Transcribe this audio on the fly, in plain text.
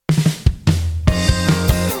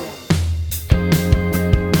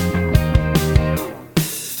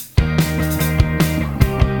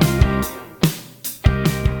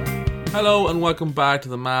Hello and welcome back to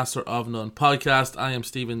the Master of None podcast. I am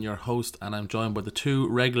Stephen, your host, and I'm joined by the two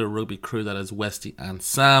regular rugby crew, that is Westy and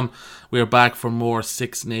Sam. We are back for more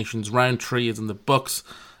Six Nations. Round 3 is in the books.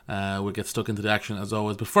 We'll get stuck into the action as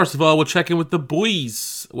always. But first of all, we'll check in with the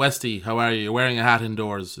boys. Westy, how are you? You're wearing a hat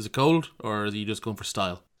indoors. Is it cold, or are you just going for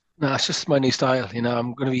style? No, it's just my new style.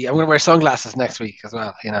 I'm gonna wear sunglasses next week as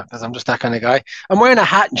well. Because I'm just that kind of guy. I'm wearing a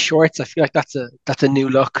hat and shorts. I feel like that's a new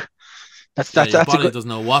look. That's Yeah, that's your that's a body good doesn't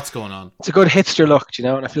know what's going on. it's a good hipster look. And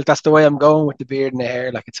I feel like that's the way I'm going with the beard and the hair.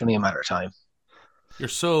 Like it's only a matter of time. You're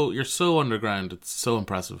so underground. It's so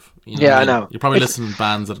impressive. You know what Yeah, I I mean? know. You're probably It's listening to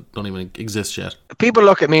bands that don't even exist yet. People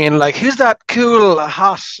look at me and like, who's that cool,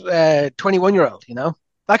 hot 21-year-old?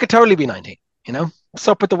 I could totally be 19.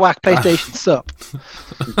 Sup with the whack PlayStation. Sup.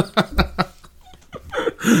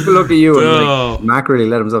 People look at you and Oh. like, Mac really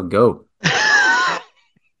let himself go.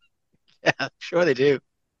 Yeah, sure they do.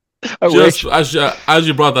 I Just wish. as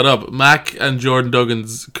you brought that up, Mac and Jordan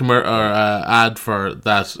Duggan's ad for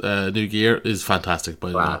that new gear is fantastic.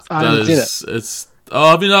 By the way, Wow. I that haven't seen is it's.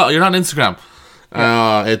 Oh, have you not? You're not on Instagram.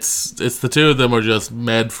 It's the two of them are just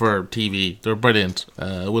made for TV. They're brilliant.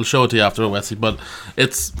 We'll show it to you after, Westy, but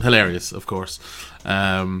it's hilarious, of course.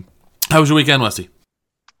 How was your weekend, Westy?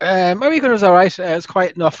 My weekend was all right. It was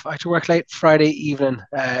quiet enough. I had to work late Friday evening,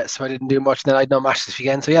 so I didn't do much. Then I had no match this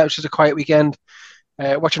weekend. So yeah, it was just a quiet weekend.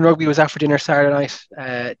 Watching rugby. Was out for dinner Saturday night.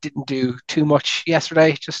 Didn't do too much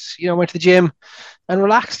yesterday. Just went to the gym and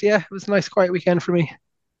relaxed. Yeah, it was a nice quiet weekend for me.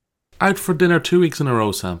 Out for dinner 2 weeks in a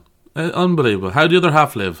row, Sam. Unbelievable. How do the other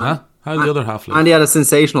half live, huh? How do the other half live? And he had a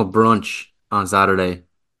sensational brunch on Saturday.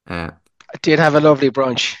 I did have a lovely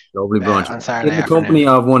brunch Lovely brunch. on Saturday In the afternoon. company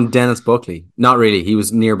of one Dennis Buckley. Not really. He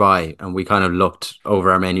was nearby and we kind of looked over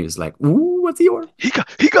our menus like, ooh, what's he ordering? He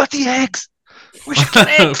got the eggs. We should get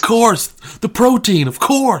eggs. Of course, the protein. Of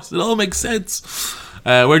course, it all makes sense.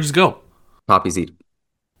 Where'd you go? Poppy seed.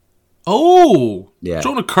 Oh, Yeah.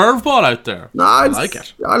 throwing a curveball out there. No, I like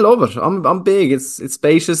it. I love it. I'm big. It's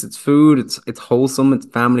spacious. It's food. It's wholesome. It's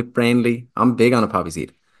family friendly. I'm big on a poppy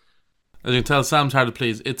seed. As you can tell, Sam's hard to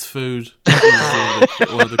please. It's food.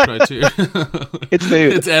 Is one of the criteria. It's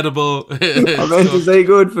food. It's edible. I meant to say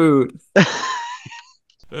good food.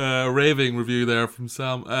 Raving review there from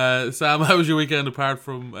Sam. Sam, how was your weekend apart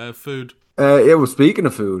from food? Yeah, well, speaking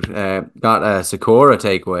of food, got a Sakura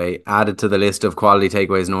takeaway added to the list of quality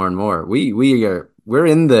takeaways more and more. We're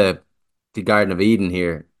in the Garden of Eden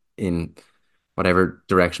here in whatever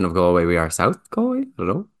direction of Galway we are. South Galway? I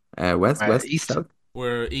don't know. West, East. south.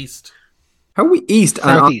 We're east. How are we east and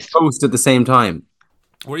on the Southeast. coast at the same time?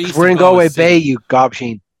 We're east. We're of in Galway City. Bay, you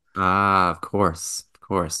gobsheen. Ah, of course.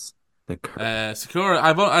 Sakura.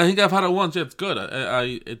 I think I've had it once. Yeah, it's good.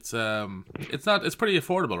 It's not. It's pretty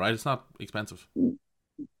affordable, right? It's not expensive.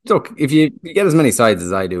 Look, if you get as many sides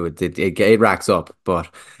as I do, it racks up. But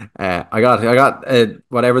I got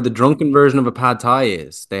whatever the drunken version of a pad thai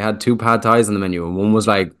is. They had two pad thais on the menu, and one was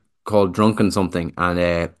like called drunken something, and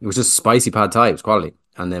it was just spicy pad thai. It was quality.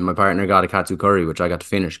 And then my partner got a katsu curry, which I got to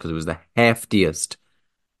finish because it was the heftiest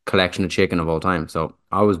collection of chicken of all time. So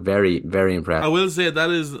I was very, very I impressed. will say that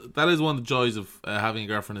is one of the joys of having a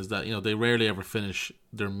girlfriend, is that they rarely ever finish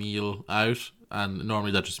their meal out, and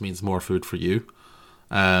normally that just means more food for you.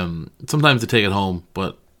 Sometimes they take it home,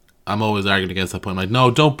 but I'm always arguing against that point. I'm like,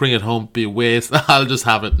 no, don't bring it home, be a waste. I'll just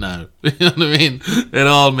have it now. You know what I mean? It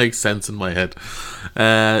all makes sense in my head.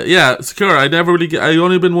 Yeah, Sakura. I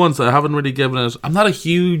only been once. I haven't really given it. I'm not a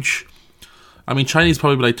huge. I mean, Chinese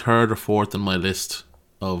probably like third or fourth on my list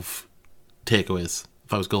of takeaways.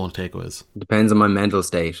 If I was going takeaways, Depends on my mental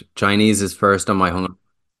state. Chinese is first on my hunger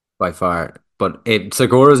by far, but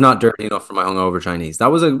Sakura's not dirty enough for my hungover Chinese.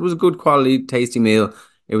 That was a good quality, tasty meal.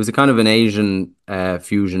 It was a kind of an Asian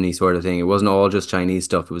fusion-y sort of thing. It wasn't all just Chinese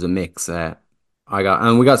stuff. It was a mix. We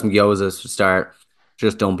got some gyozas to start,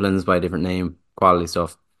 just dumplings by a different name, quality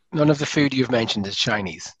stuff. None of the food you've mentioned is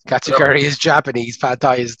Chinese. Katsu curry is Japanese, pad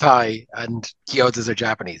thai is Thai, and gyozas are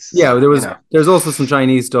Japanese. Yeah, So, there's also some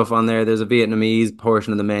Chinese stuff on there. There's a Vietnamese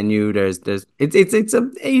portion of the menu. It's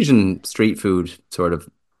a Asian street food sort of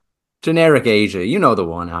generic Asia. You know the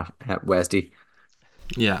one at Westy.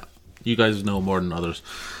 yeah, you guys know more than others.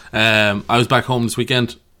 I was back home this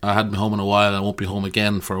weekend. I hadn't been home in a while. I won't be home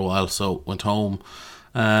again for a while, so went home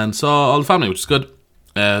and saw all the family, which is good.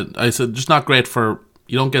 I said just not great for.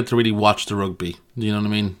 You don't get to really watch the rugby. You know what I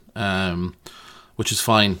mean? Which is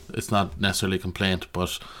fine. It's not necessarily a complaint,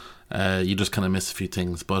 but you just kind of miss a few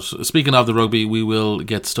things. But speaking of the rugby, we will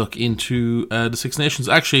get stuck into the Six Nations.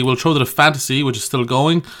 Actually, we'll throw to the fantasy, which is still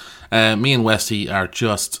going. Me and Westy are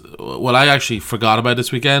just... Well, I actually forgot about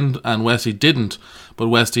this weekend, and Westy didn't. But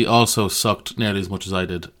Westy also sucked nearly as much as I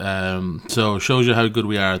did. So it shows you how good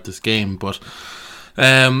we are at this game. But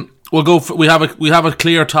we'll go. We have a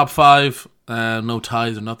clear top 5. No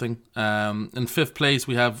ties or nothing. In 5th place,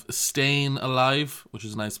 we have Stain Alive, which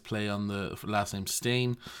is a nice play on the last name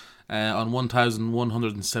Stain, on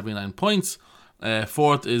 1,179 points.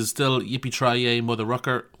 4th is still Yippee Try Yay Mother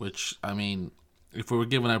Rucker, which, I mean, if we were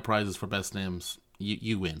giving out prizes for best names,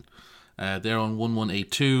 you win. They're on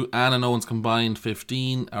 1182. Anne and Owens combined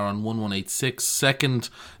 15 are on 1186. Second,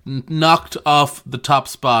 knocked off the top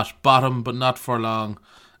spot, bottom but not for long,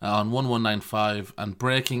 on 1195, and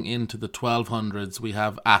breaking into the 1200s we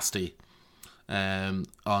have Asti on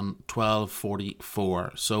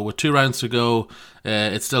 1244. So with 2 rounds to go,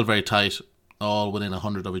 it's still very tight, all within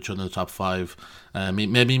 100 of each other in the top 5.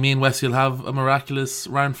 Maybe me and Westy will have a miraculous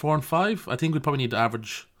round 4 and 5. I think we'd probably need to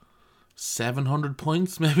average 700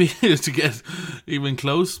 points maybe to get even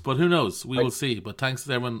close, but who knows, we will see. But thanks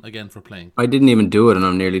to everyone again for playing. I didn't even do it, and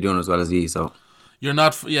I'm nearly doing as well as you, so you're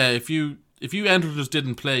not. Yeah, if you entered and just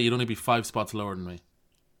didn't play, you'd only be 5 spots lower than me.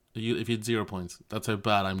 If you had 0 points, that's how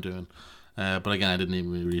bad I'm doing. But again, I didn't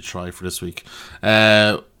even really try for this week.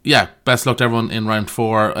 Yeah, best luck to everyone in round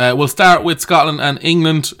 4. We'll start with Scotland and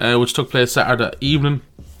England, which took place Saturday evening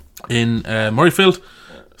in Murrayfield.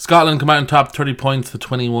 Scotland come out on top 30 points to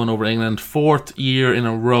 21 over England. 4th year in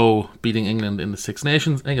a row beating England in the Six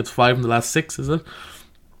Nations. I think it's 5 in the last 6, is it?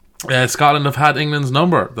 Scotland have had England's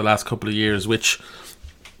number the last couple of years, which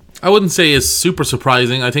I wouldn't say is super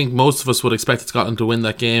surprising. I think most of us would expect Scotland to win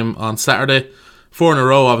that game on Saturday. 4 in a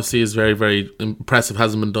row obviously is very, very impressive.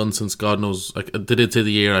 Hasn't been done since God knows. Like, they did say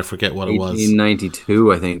the year, I forget what it was.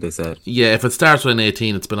 1892, I think they said. Yeah, if it starts with an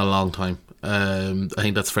 18, it's been a long time. I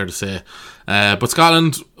think that's fair to say. But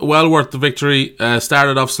Scotland, well worth the victory.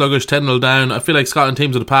 Started off sluggish, 10-0 down. I feel like Scotland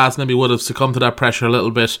teams of the past maybe would have succumbed to that pressure a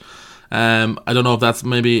little bit. I don't know if that's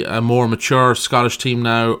maybe a more mature Scottish team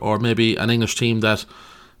now, or maybe an English team that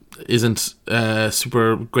isn't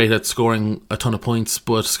super great at scoring a ton of points,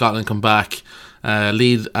 but Scotland come back,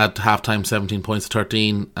 lead at half-time 17 points to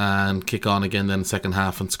 13, and kick on again then second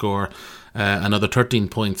half and score another 13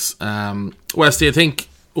 points. Westy, I think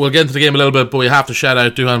we'll get into the game a little bit, but we have to shout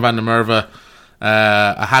out Duhan van der Merwe.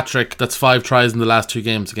 A hat-trick. That's 5 tries in the last 2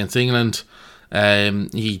 games against England.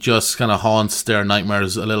 He just kind of haunts their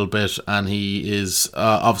nightmares a little bit, and he is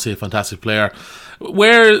obviously a fantastic player.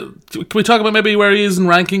 Can we talk about maybe where he is in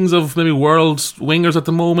rankings of maybe world wingers at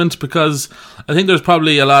the moment? Because I think there's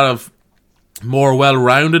probably a lot of more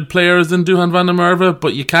well-rounded players than Duhan van der Merwe,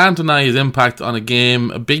 but you can't deny his impact on a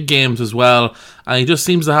game, big games as well, and he just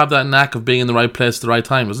seems to have that knack of being in the right place at the right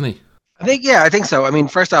time, doesn't he? I think so. I mean,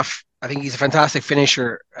 first off, I think he's a fantastic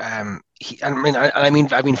finisher. I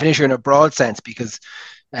mean finisher in a broad sense, because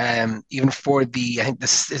even for I think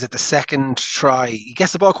this is it the second try, he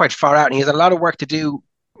gets the ball quite far out, and he has a lot of work to do.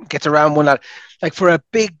 Gets around one lad. Like, for a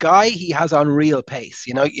big guy, he has unreal pace.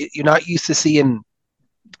 You know, you're not used to seeing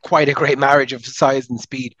quite a great marriage of size and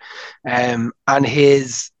speed, and I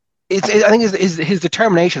think his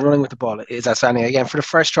determination running with the ball is outstanding. Again, for the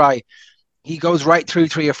first try, he goes right through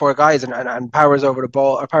 3 or 4 guys and powers over the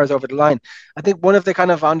ball, or powers over the line. I think one of the kind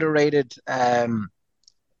of underrated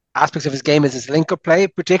aspects of his game is his link-up play,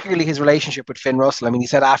 particularly his relationship with Finn Russell. I mean, he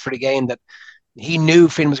said after the game that he knew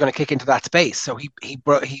Finn was going to kick into that space, so he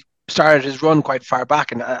started his run quite far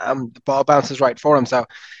back, and the ball bounces right for him. So,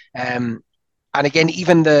 and again,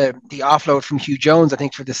 even the offload from Hugh Jones, I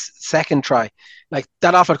think, for this second try, like,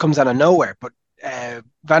 that offload comes out of nowhere, but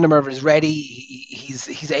van der Merwe is ready.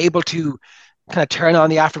 He's able to kind of turn on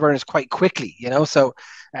the afterburners quite quickly, you know. So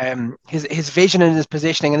his vision and his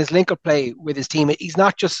positioning and his link-up play with his team, he's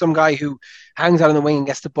not just some guy who hangs out on the wing and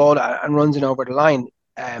gets the ball and runs in over the line.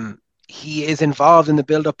 He is involved in the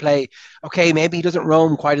build-up play. Okay, maybe he doesn't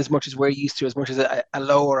roam quite as much as we're used to, as much as a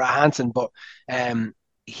Lowe or a Hansen, but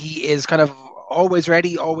he is kind of always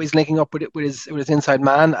ready, always linking up with his inside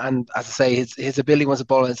man. And as I say, his ability once the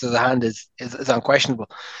ball is in his hand is unquestionable.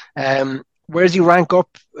 Where does he rank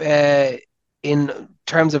up in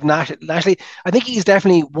terms of nationally? I think he's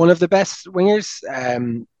definitely one of the best wingers.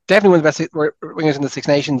 Definitely one of the best wingers in the Six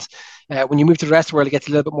Nations. When you move to the rest of the world, it gets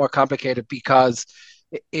a little bit more complicated, because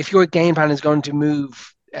if your game plan is going to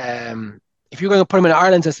move, if you're going to put him in an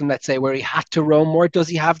Ireland system, let's say, where he had to roam more, does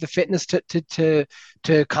he have the fitness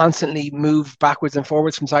to constantly move backwards and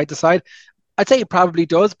forwards from side to side? I'd say he probably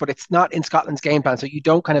does, but it's not in Scotland's game plan, so you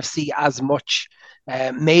don't kind of see as much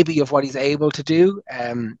maybe of what he's able to do.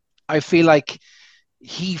 I feel like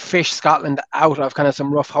he fished Scotland out of kind of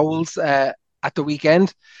some rough holes at the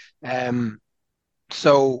weekend. Um,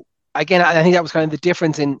 so again, I think that was kind of the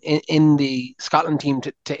difference in the Scotland team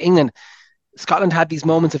to England. Scotland had these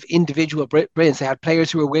moments of individual brilliance. They had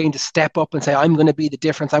players who were willing to step up and say, "I'm going to be the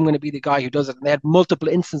difference. I'm going to be the guy who does it." And they had multiple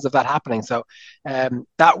instances of that happening. So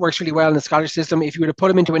that works really well in the Scottish system. If you were to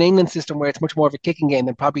put him into an England system where it's much more of a kicking game,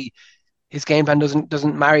 then probably his game plan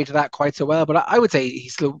doesn't marry to that quite so well. But I would say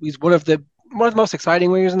he's one of the most exciting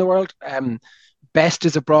wingers in the world. Best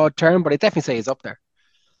is a broad term, but I definitely say he's up there.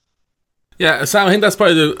 Yeah, Sam, I think that's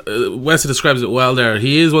probably Wesley describes it well there.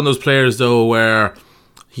 He is one of those players though where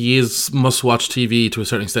he is must-watch TV to a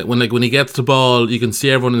certain extent. When he gets the ball, you can see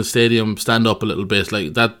everyone in the stadium stand up a little bit.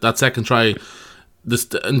 Like that second try,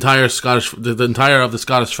 the entire of the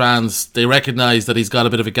Scottish fans, they recognise that he's got a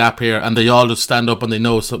bit of a gap here, and they all just stand up and they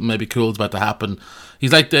know something maybe cool is about to happen.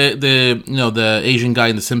 He's like the Asian guy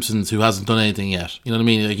in The Simpsons who hasn't done anything yet. You know what I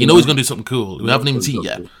mean? Like, you know he's going to do something cool. We haven't even seen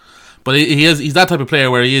yet. But he's that type of player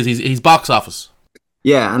where he's box office.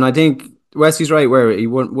 Yeah, and I think Wesley's right where he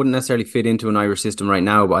wouldn't necessarily fit into an Irish system right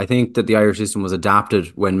now, but I think that the Irish system was adapted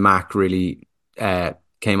when Mac really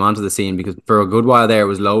came onto the scene, because for a good while there it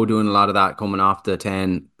was Lowe doing a lot of that coming off the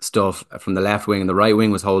 10 stuff from the left wing, and the right wing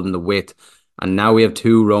was holding the width. And now we have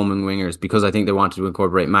two roaming wingers because I think they wanted to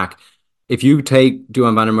incorporate Mac. If you take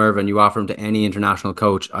Duhan van der Merwe and you offer him to any international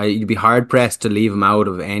coach, you'd be hard pressed to leave him out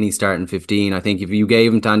of any starting 15. I think if you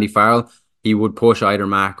gave him to Andy Farrell, he would push either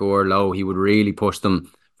Mac or Lowe. He would really push them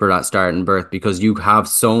for that starting berth, because you have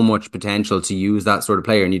so much potential to use that sort of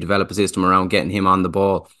player, and you develop a system around getting him on the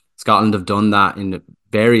ball. Scotland have done that in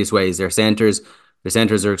various ways. Their centres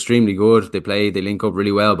are extremely good. They link up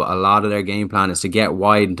really well, but a lot of their game plan is to get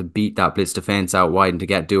wide and to beat that blitz defence out wide and to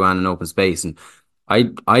get Duhan in open space. And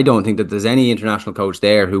I don't think that there's any international coach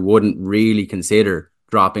there who wouldn't really consider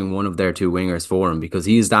dropping one of their two wingers for him, because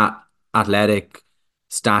he's that athletic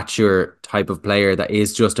stature type of player that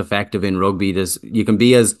is just effective in rugby. You can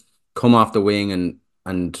be as come off the wing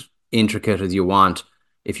and intricate as you want.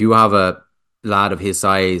 If you have a lad of his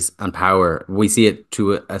size and power, we see it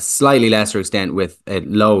to a slightly lesser extent with a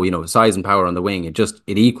Low, size and power on the wing. It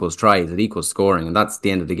equals tries, it equals scoring, and that's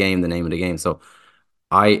the end of the game, the name of the game. So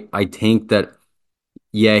I think that,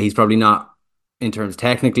 yeah, he's probably not in terms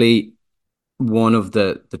technically one of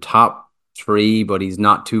the top three, but he's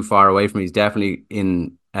not too far away from. He's definitely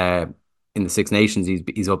in the Six Nations.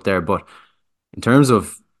 He's up there. But in terms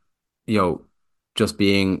of just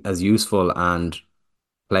being as useful and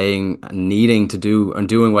playing and needing to do and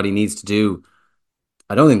doing what he needs to do,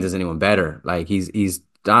 I don't think there's anyone better. Like he's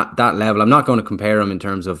that level. I'm not going to compare him in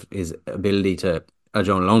terms of his ability to a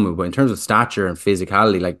Jonah Lomu, but in terms of stature and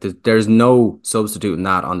physicality, like there's no substituting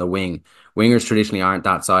that on the wing. Wingers traditionally aren't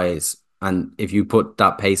that size, and if you put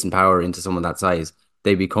that pace and power into someone that size,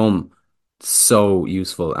 they become so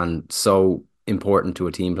useful and so important to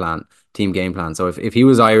a team game plan. So if he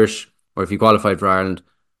was Irish, or if he qualified for Ireland,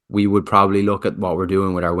 we would probably look at what we're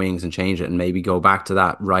doing with our wings and change it, and maybe go back to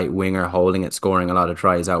that right winger holding it, scoring a lot of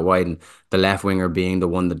tries out wide, and the left winger being the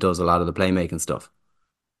one that does a lot of the playmaking stuff.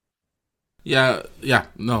 Yeah,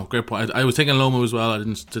 no, great point. I was thinking Lomu as well. I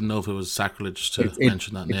didn't know if it was sacrilege to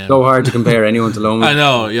mention that name. It's so hard to compare anyone to Lomu. I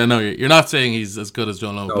know, you're not saying he's as good as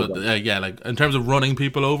John Lomu, but yeah, like in terms of running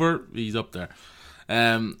people over, he's up there.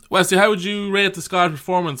 Wesley, how would you rate the Scottish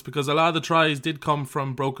performance? Because a lot of the tries did come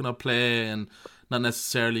from broken up play and not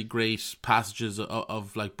necessarily great passages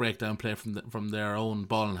of like breakdown play from their own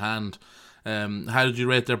ball in hand. How did you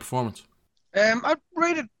rate their performance? I'd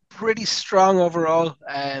rate it pretty strong overall.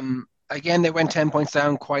 Again, they went 10 points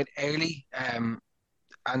down quite early, and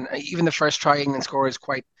even the first try England score is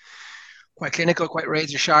quite clinical, quite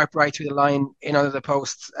razor sharp, right through the line in under the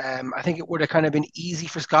posts. I think it would have kind of been easy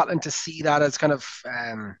for Scotland to see that as kind of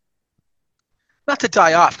not to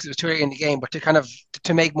die off because it was too early in the game, but to kind of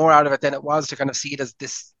to make more out of it than it was, to kind of see it as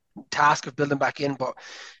this task of building back in. But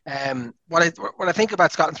what I think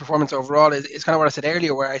about Scotland's performance overall is kind of what I said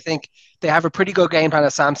earlier, where I think they have a pretty good game plan,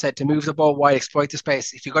 as Sam said, to move the ball wide, exploit the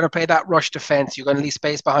space. If you're going to play that rush defence, you're going to leave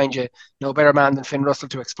space behind you. No better man than Finn Russell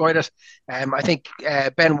to exploit it. I think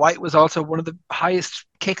Ben White was also one of the highest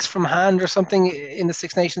kicks from hand or something in the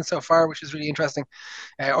Six Nations so far, which is really interesting.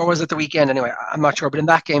 Or was it the weekend? Anyway, I'm not sure. But in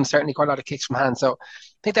that game, certainly quite a lot of kicks from hand. So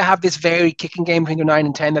I think they have this very kicking game between their 9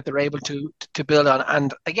 and 10 that they're able to build on.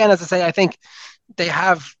 And again, as I say, I think they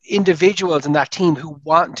have individuals in that team who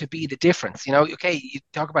want to be the difference. Okay, you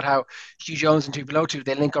talk about how Hugh Jones and Tuipulotu,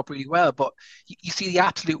 they link up really well, but you see the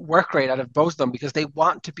absolute work rate out of both of them because they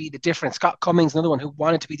want to be the difference. Scott Cummings, another one who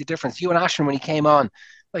wanted to be the difference. Ewan Ashton, when he came on,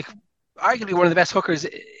 like arguably one of the best hookers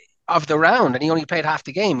of the round, and he only played half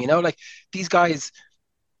the game. Like these guys,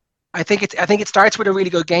 I think it starts with a really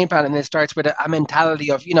good game plan, and it starts with a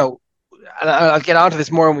mentality of and I'll get onto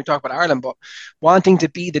this more when we talk about Ireland, but wanting to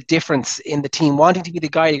be the difference in the team, wanting to be the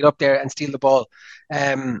guy to get up there and steal the ball.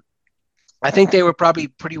 Um, I think they were probably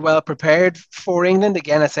pretty well prepared for England.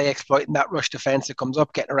 Again, I say exploiting that rush defence that comes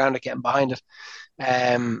up, getting around it, getting behind it.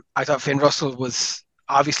 I thought Finn Russell was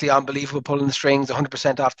obviously unbelievable, pulling the strings,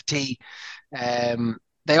 100% off the tee.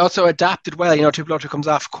 They also adapted well. Tupulotu comes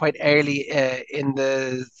off quite early in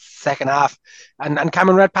the second half, and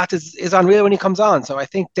Cameron Redpath is unreal when he comes on. So I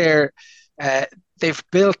think uh, they've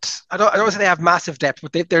built. I don't say they have massive depth,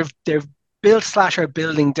 but they've built slash are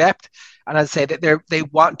building depth. And I'd say that they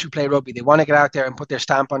want to play rugby. They want to get out there and put their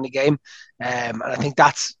stamp on the game. And I think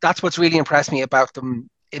that's what's really impressed me about them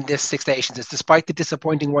in this Six Nations. Is despite the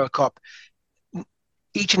disappointing World Cup,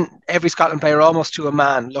 each and every Scotland player, almost to a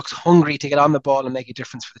man, looks hungry to get on the ball and make a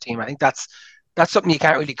difference for the team. I think that's something you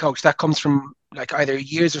can't really coach. That comes from like either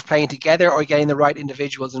years of playing together or getting the right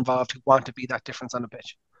individuals involved who want to be that difference on the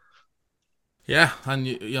pitch. Yeah, and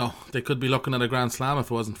they could be looking at a Grand Slam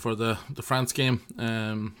if it wasn't for the France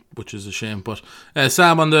game, which is a shame. But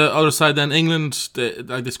Sam, on the other side, then England,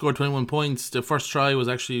 they scored 21 points. The first try was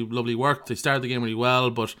actually lovely work. They started the game really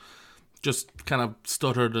well, but just kind of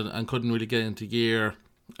stuttered and couldn't really get into gear.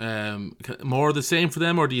 More of the same for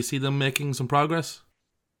them, or do you see them making some progress?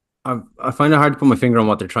 I find it hard to put my finger on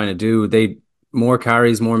what they're trying to do. They more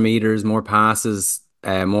carries, more meters, more passes,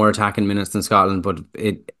 more attacking minutes than Scotland, but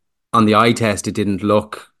it on the eye test it didn't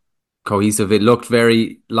look cohesive. It looked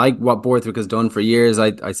very like what Borthwick has done for years.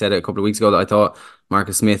 I said it a couple of weeks ago that I thought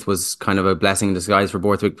Marcus Smith was kind of a blessing in disguise for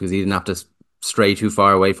Borthwick because he didn't have to stray too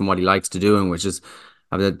far away from what he likes to do, which is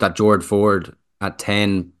that George Ford at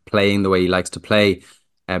 10 playing the way he likes to play,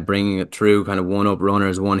 bringing it through, kind of one up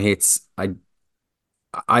runners, one hits.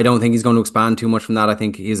 I don't think he's going to expand too much from that. I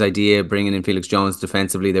think his idea, bringing in Felix Jones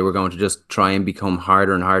defensively, they were going to just try and become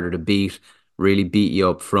harder and harder to beat, really beat you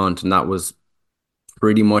up front, and that was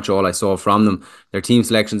pretty much all I saw from them. Their team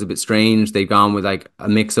selection's a bit strange. They've gone with like a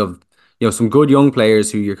mix of some good young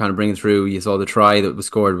players who you're kind of bringing through. You saw the try that was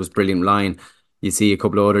scored was brilliant line. You see a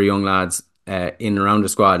couple of other young lads in and around the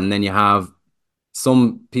squad, and then you have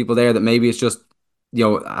some people there that maybe it's just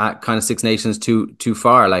at kind of Six Nations too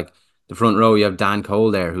far. Like the front row, you have Dan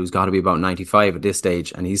Cole there, who's got to be about 95 at this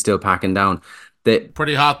stage, and he's still packing down.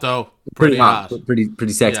 Pretty hot though. Pretty hot.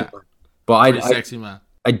 Pretty sexy. Yeah. But pretty sexy man.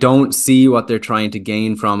 I don't see what they're trying to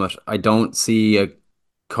gain from it. I don't see a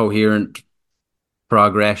coherent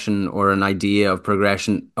progression or an idea of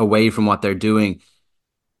progression away from what they're doing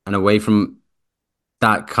and away from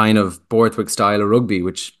that kind of Borthwick style of rugby,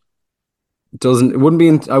 which I wouldn't be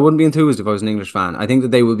enthused if I was an English fan. I think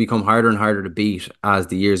that they will become harder and harder to beat as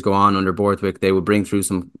the years go on under Borthwick. They will bring through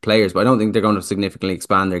some players, but I don't think they're going to significantly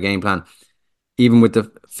expand their game plan. Even with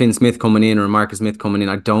the Finn Smith coming in or Marcus Smith coming in,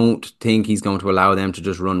 I don't think he's going to allow them to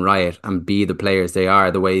just run riot and be the players they are,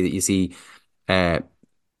 the way that you see Finn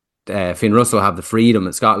Russell have the freedom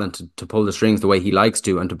at Scotland to pull the strings the way he likes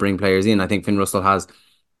to and to bring players in. I think Finn Russell has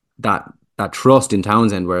that trust in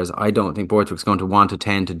Townsend, whereas I don't think Borthwick's going to want to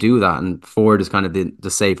tend to do that, and Ford is kind of the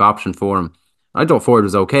safe option for him. I thought Ford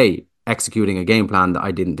was okay executing a game plan that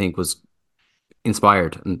I didn't think was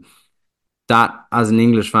inspired, and that as an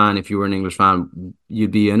English fan, if you were an English fan,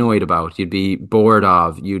 you'd be annoyed about, you'd be bored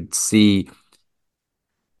of, you'd see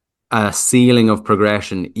a ceiling of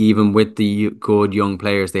progression even with the good young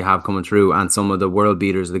players they have coming through and some of the world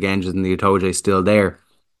beaters, the Genges and the Itoje still there.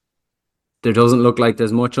 There doesn't look like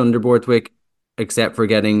there's much under Borthwick except for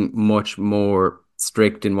getting much more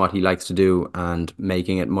strict in what he likes to do and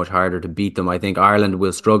making it much harder to beat them. I think Ireland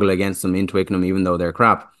will struggle against them in Twickenham even though they're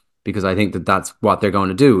crap, because I think that that's what they're going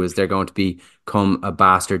to do, is they're going to become a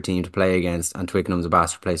bastard team to play against, and Twickenham's a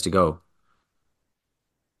bastard place to go.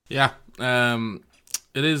 Yeah,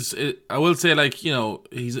 it is. I will say,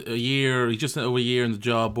 he's just over a year in the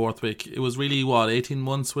job, Borthwick. It was really, 18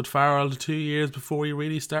 months with Farrell to 2 years before he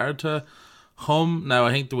really started to hum. Now,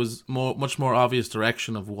 I think there was much more obvious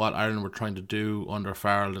direction of what Ireland were trying to do under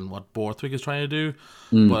Farrell than what Borthwick is trying to do.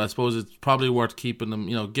 But I suppose it's probably worth keeping them,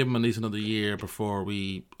 give them at least another year before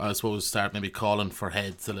we, I suppose, start maybe calling for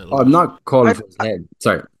heads a little bit. I'm not calling for his head.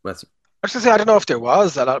 Sorry, Wes. I was going to say, I don't know if there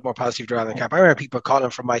was a lot more positive around the camp. I remember people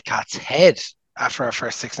calling for Mike Catt's head after our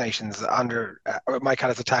first Six Nations under Mike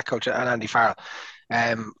Catt as attack coach and Andy Farrell.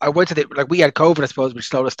 I went to we had COVID, I suppose, which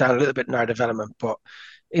slowed us down a little bit in our development. But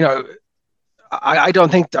I don't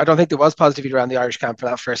think there was positivity around the Irish camp for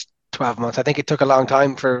that first 12 months. I think it took a long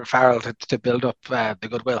time for Farrell to build up the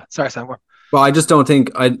goodwill. Sorry, Sam. Well, I just don't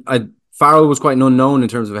think Farrell was quite an unknown in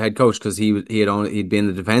terms of a head coach because he'd been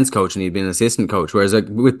the defense coach and he'd been an assistant coach. Whereas like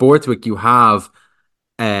with Borthwick, you have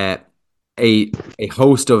uh, a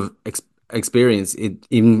host of experience,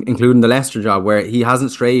 even including the Leicester job, where he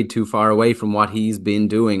hasn't strayed too far away from what he's been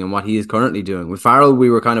doing and what he is currently doing. With Farrell,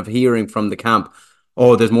 we were kind of hearing from the camp,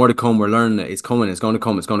 "Oh, there's more to come. We're learning it. It's coming. It's going to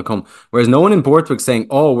come. It's going to come." Whereas no one in Borthwick saying,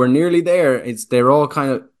 "Oh, we're nearly there." They're all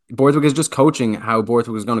kind of Borthwick is just coaching how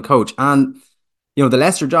Borthwick is going to coach, and the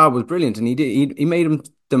Leicester job was brilliant, and he made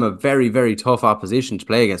them a very, very tough opposition to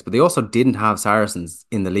play against. But they also didn't have Saracens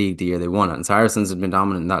in the league the year they won it, and Saracens had been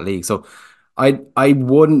dominant in that league. So I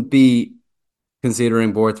wouldn't be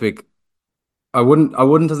considering Borthwick. I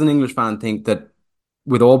wouldn't as an English fan think that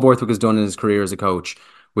with all Borthwick has done in his career as a coach,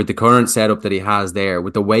 with the current setup that he has there,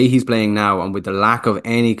 with the way he's playing now, and with the lack of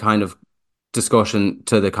any kind of discussion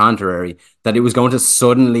to the contrary, that it was going to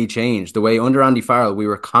suddenly change. The way under Andy Farrell, we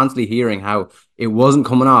were constantly hearing how it wasn't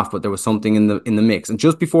coming off, but there was something in the mix. And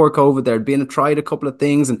just before COVID, there had been tried a couple of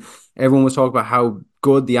things, and everyone was talking about how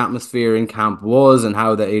good the atmosphere in camp was and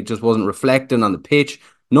how that it just wasn't reflecting on the pitch.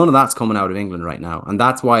 None of that's coming out of England right now, and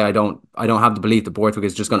that's why I don't have the belief that Borthwick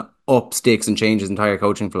is just going to up sticks and change his entire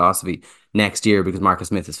coaching philosophy next year because Marcus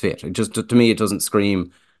Smith is fit. It just, to me, it doesn't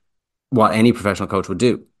scream what any professional coach would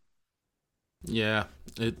do. Yeah,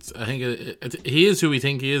 I think he is who we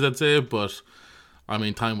think he is, I'd say, but I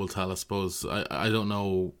mean, time will tell, I suppose. I don't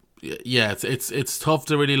know. Yeah, it's tough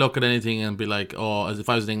to really look at anything and be like, oh, as if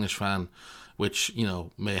I was an English fan, which,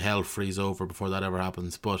 may hell freeze over before that ever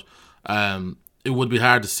happens. But it would be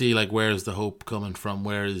hard to see, like, where's the hope coming from?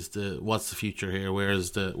 What's the future here? Where's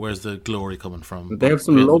the glory coming from? They have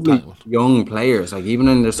some lovely young players, like even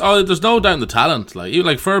in this. Oh, there's no doubt in the talent. Like even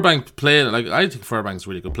like Furbank played. Like I think Furbank's a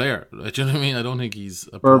really good player. Like, do you know what I mean? I don't think he's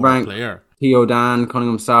a poor player. Theo Dan,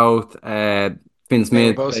 Cunningham South, Finn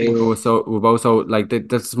Smith, Wuboso. Like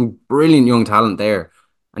there's some brilliant young talent there,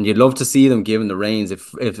 and you'd love to see them given the reins.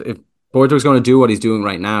 If Borthwick's going to do what he's doing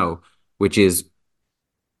right now, which is,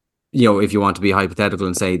 if you want to be hypothetical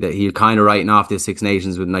and say that he's kind of writing off the Six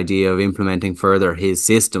Nations with an idea of implementing further his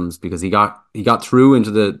systems, because he got through into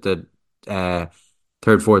the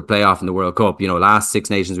third, fourth playoff in the World Cup. Last Six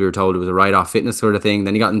Nations we were told it was a write-off fitness sort of thing.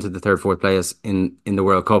 Then he got into the third, fourth place in the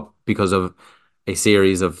World Cup because of a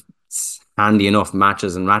series of handy enough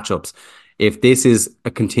matches and matchups. If this is a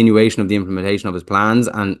continuation of the implementation of his plans,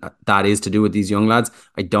 and that is to do with these young lads,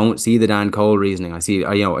 I don't see the Dan Cole reasoning. I see,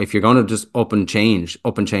 if you're going to just up and change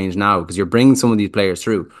now, because you're bringing some of these players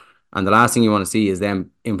through, and the last thing you want to see is them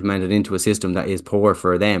implemented into a system that is poor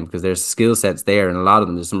for them, because there's skill sets there, and a lot of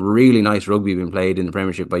them, there's some really nice rugby being played in the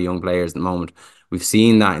Premiership by young players at the moment. We've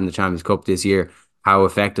seen that in the Champions Cup this year, how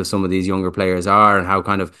effective some of these younger players are, and how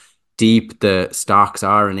kind of deep the stocks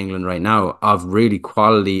are in England right now of really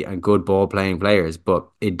quality and good ball playing players, but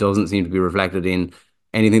it doesn't seem to be reflected in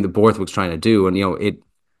anything that Borthwick's trying to do. And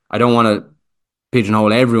I don't want to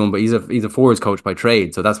pigeonhole everyone, but he's a forwards coach by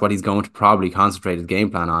trade, so that's what he's going to probably concentrate his game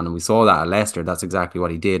plan on. And we saw that at Leicester. That's exactly what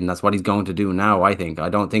he did, and that's what he's going to do now. I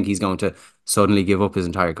don't think he's going to suddenly give up his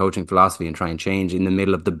entire coaching philosophy and try and change in the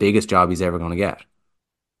middle of the biggest job he's ever going to get.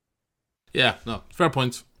 Yeah, no, fair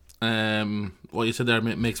point. What you said there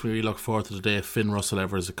makes me really look forward to the day of Finn Russell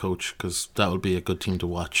ever as a coach, because that will be a good team to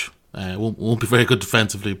watch. Won't be very good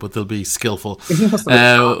defensively, but they'll be skillful.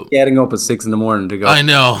 Getting up at 6 a.m. to go. I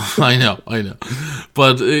know.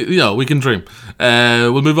 But we can dream.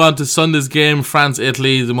 We'll move on to Sunday's game,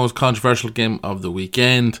 France-Italy, the most controversial game of the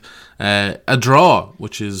weekend. A draw,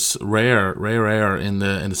 which is rare in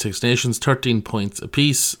the Six Nations. 13 points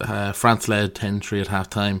apiece. France led 10-3 at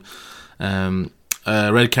halftime.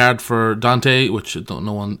 Red card for Dante, which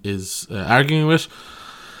no one is arguing with.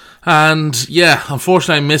 And yeah,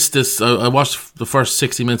 unfortunately I missed this. I watched the first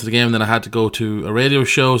 60 minutes of the game, and then I had to go to a radio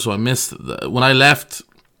show, so I missed when I left.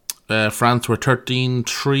 France were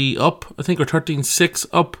 13-3 up, I think, or 13-6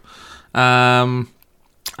 up,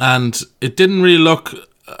 and it didn't really look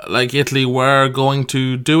like Italy were going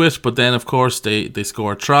to do it. But then, of course, they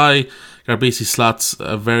score a try. Garbisi slots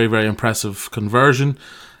a very, very impressive conversion.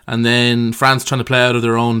 And then France, trying to play out of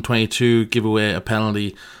their own 22, give away a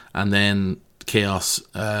penalty, and then chaos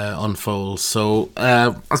unfolds. So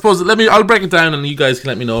I suppose I'll break it down, and you guys can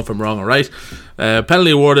let me know if I'm wrong. All right,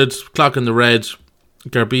 penalty awarded, clock in the red.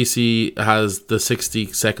 Garbisi has the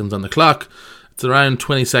 60 seconds on the clock. It's around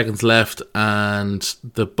 20 seconds left, and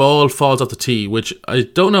the ball falls off the tee, which I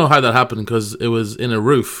don't know how that happened, because it was in a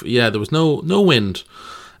roof. Yeah, there was no wind,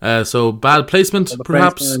 so bad placement,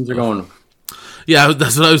 perhaps. Yeah,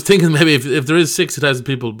 that's what I was thinking. Maybe if there is 60,000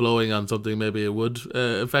 people blowing on something, maybe it would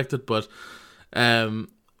affect it. But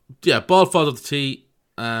ball falls off the tee.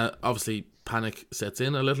 Obviously, panic sets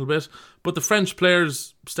in a little bit. But the French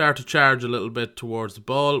players start to charge a little bit towards the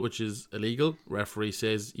ball, which is illegal. Referee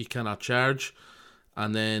says you cannot charge.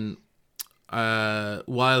 And then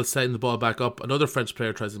while setting the ball back up, another French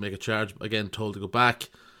player tries to make a charge, again told to go back.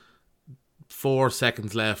 4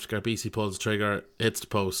 seconds left, Garbisi pulls the trigger, hits the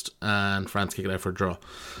post, and France kick it out for a draw.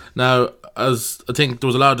 Now, as I think there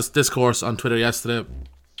was a lot of discourse on Twitter yesterday,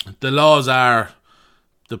 the laws are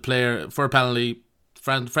the player, for a penalty,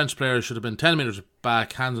 French players should have been 10 metres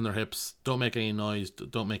back, hands on their hips, don't make any noise,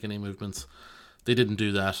 don't make any movements. They didn't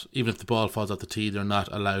do that. Even if the ball falls off the tee, they're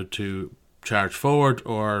not allowed to charge forward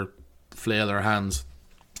or flail their hands.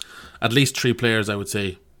 At least 3 players, I would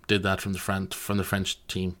say, did that from the French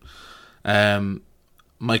team.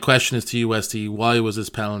 My question is to you, Westy, why was this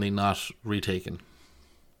penalty not retaken?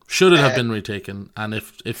 Should it have been retaken? And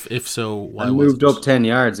if so, why was it? Moved up 10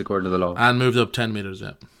 yards according to the law. And moved up 10 metres,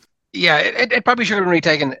 yeah. Yeah, it probably should have been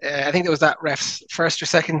retaken. I think it was that ref's first or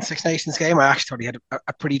second Six Nations game. I actually thought he had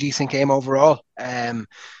a pretty decent game overall.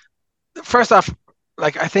 First off,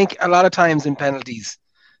 like, I think a lot of times in penalties,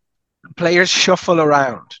 players shuffle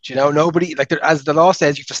around. You know, nobody, like, as the law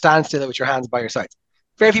says, you have to stand still with your hands by your sides.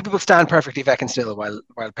 Very few people stand perfectly fucking still while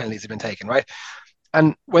penalties have been taken, right?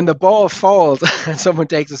 And when the ball falls and someone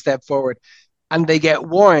takes a step forward and they get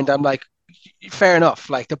warned, I'm like, fair enough.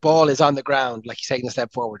 Like, the ball is on the ground, like, he's taking a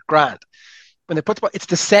step forward. Grand. When they put the ball, it's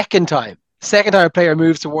the second time a player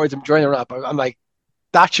moves towards him during the run up. I'm like,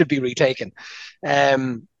 that should be retaken.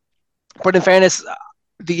 But in fairness,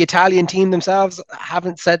 the Italian team themselves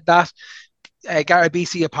haven't said that.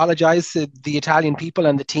 Garabisi apologised to the Italian people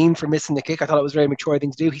and the team for missing the kick. I thought it was a very mature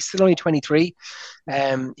thing to do. He's still only 23.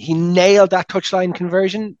 He nailed that touchline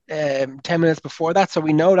conversion 10 minutes before that, so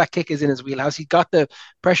we know that kick is in his wheelhouse. He got the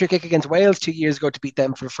pressure kick against Wales 2 years ago to beat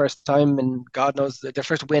them for the first time, and God knows their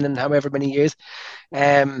first win in however many years.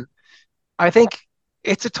 I think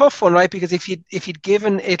it's a tough one, right? Because if you'd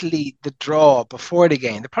given Italy the draw before the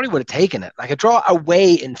game, they probably would have taken it. Like, a draw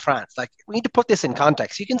away in France. Like, we need to put this in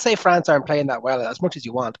context. You can say France aren't playing that well as much as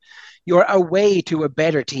you want. You're away to a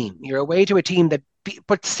better team. You're away to a team that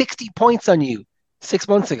put 60 points on you 6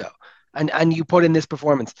 months ago, and you put in this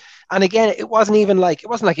performance. And again, it wasn't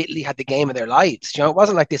like Italy had the game of their lives. You know, it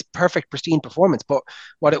wasn't like this perfect, pristine performance. But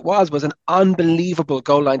what it was an unbelievable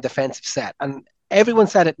goal line defensive set. And everyone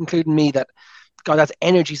said it, including me, that, God, that's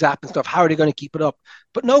energy zap and stuff. How are they going to keep it up?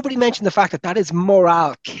 But nobody mentioned the fact that is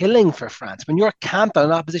morale killing for France. When you're camped on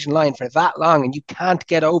an opposition line for that long and you can't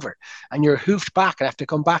get over and you're hoofed back and have to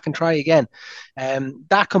come back and try again.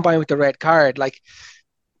 That combined with the red card, like,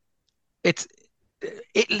 it's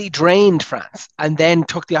Italy drained France and then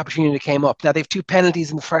took the opportunity that came up. Now, they've 2 penalties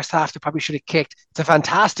in the first half they probably should have kicked. It's a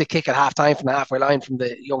fantastic kick at half-time from the halfway line from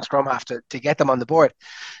the young scrum half to get them on the board.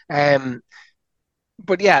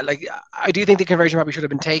 But yeah, like, I do think the conversion probably should have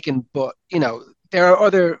been taken, but, you know,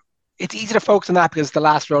 it's easy to focus on that because it's the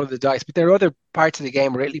last roll of the dice, but there are other parts of the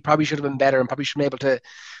game where Italy probably should have been better and probably should have been able to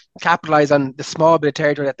capitalize on the small bit of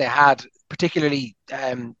territory that they had, particularly,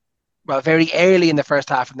 very early in the first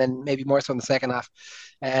half and then maybe more so in the second half.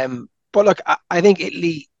 But look, I think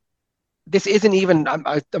Italy, this isn't even,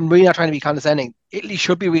 I'm really not trying to be condescending. Italy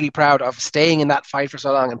should be really proud of staying in that fight for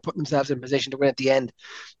so long and putting themselves in position to win at the end.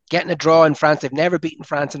 Getting a draw in France. They've never beaten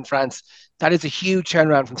France in France. That is a huge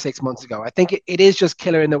turnaround from 6 months ago. I think it is just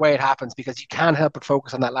killer in the way it happens because you can't help but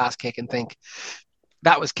focus on that last kick and think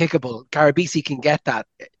that was kickable. Garabisi can get that.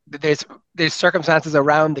 There's circumstances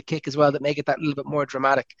around the kick as well that make it that little bit more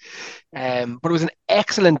dramatic. But it was an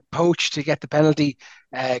excellent poach to get the penalty.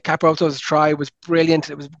 Caparotto's try was brilliant.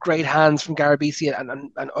 It was great hands from Garabisi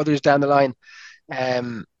and others down the line.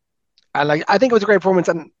 And like, I think it was a great performance.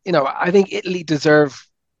 And, you know, I think Italy deserve,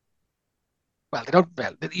 well, they don't,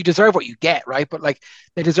 well, you deserve what you get, right? But, like,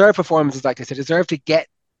 they deserve performances like this. They deserve to get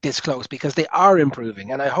this close because they are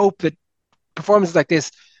improving. And I hope that performances like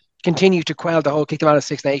this continue to quell the whole kick them out of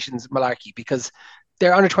Six Nations malarkey, because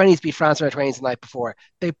their under-20s beat France under-20s the night before.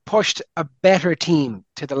 They pushed a better team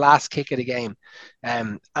to the last kick of the game.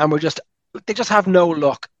 And they just have no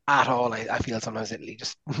luck at all, I feel sometimes, Italy.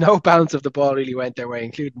 Just no balance of the ball really went their way,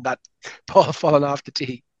 including that ball falling off the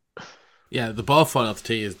tee. Yeah, the ball falling off the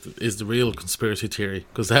tee is the real conspiracy theory,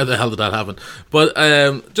 because how the hell did that happen? But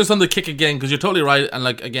just on the kick again, because you're totally right, and,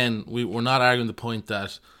 like, again, we're not arguing the point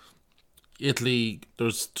that Italy,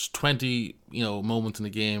 there's 20 moments in the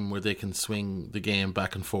game where they can swing the game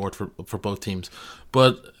back and forth for both teams.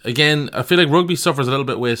 But again, I feel like rugby suffers a little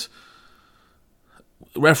bit with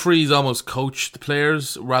referees almost coach the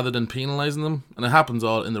players rather than penalising them, and it happens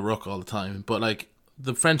all in the ruck all the time. But, like,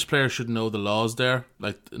 the French players should know the laws there.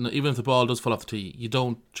 Like, even if the ball does fall off the tee, you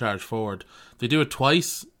don't charge forward. They do it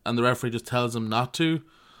twice, and the referee just tells them not to.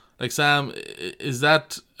 Like, Sam, is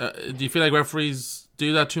that? Do you feel like referees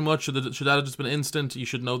do that too much? Should that have just been instant? You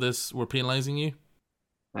should know this. We're penalising you.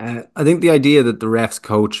 I think the idea that the refs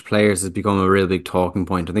coach players has become a real big talking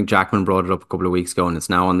point. I think Jackman brought it up a couple of weeks ago, and it's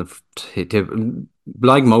now on the tip.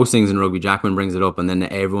 Like most things in rugby, Jackman brings it up, and then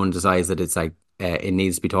everyone decides that it's like it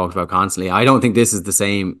needs to be talked about constantly. I don't think this is the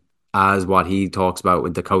same as what he talks about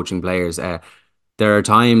with the coaching players. There are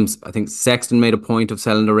times, I think Sexton made a point of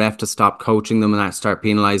telling the ref to stop coaching them and start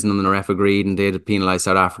penalising them, and the ref agreed and did penalise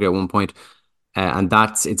South Africa at one point. And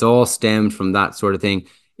it's all stemmed from that sort of thing.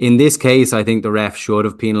 In this case, I think the ref should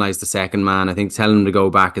have penalised the second man. I think telling him to go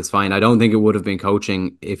back is fine. I don't think it would have been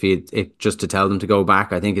coaching if just to tell them to go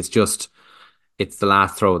back. I think it's the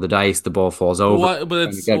last throw of the dice. The ball falls over.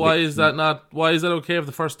 Why is that okay of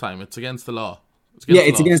the first time? It's against the law.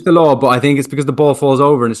 It's against the law, but I think it's because the ball falls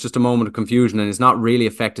over and it's just a moment of confusion and it's not really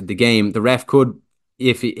affected the game. The ref could,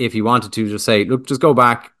 if he wanted to, just say, look, just go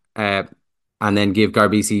back and then give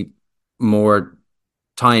Garbisi more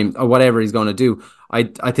time or whatever he's going to do.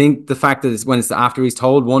 I think the fact that when it's after he's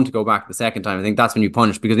told one to go back the second time, I think that's when you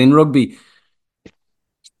punish, because in rugby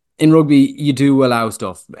you do allow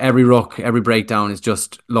stuff. Every ruck, every breakdown is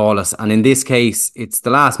just lawless, and in this case it's the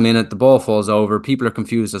last minute, the ball falls over, people are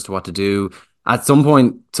confused as to what to do. At some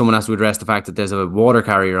point someone has to address the fact that there's a water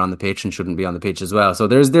carrier on the pitch and shouldn't be on the pitch as well. So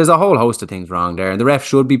there's a whole host of things wrong there, and the ref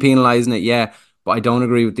should be penalising it, yeah. But I don't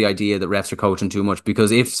agree with the idea that refs are coaching too much,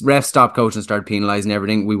 because if refs stopped coaching and started penalising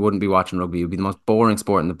everything, we wouldn't be watching rugby. It would be the most boring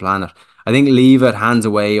sport on the planet. I think leave it, hands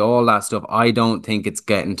away, all that stuff. I don't think it's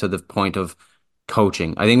getting to the point of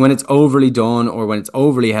coaching. I think when it's overly done or when it's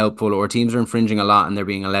overly helpful or teams are infringing a lot and they're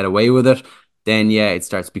being led away with it, then yeah, it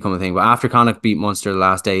starts to become a thing. But after Connacht beat Munster the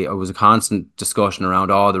last day, it was a constant discussion around,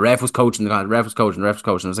 the ref was coaching, the ref was coaching, the ref was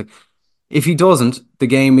coaching. I was like, if he doesn't, the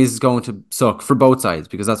game is going to suck for both sides,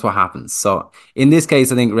 because that's what happens. So in this case,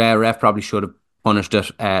 I think ref probably should have punished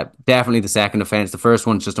it. Definitely the second offence. The first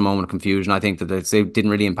one's just a moment of confusion. I think that it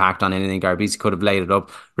didn't really impact on anything. Garbisi could have laid it up.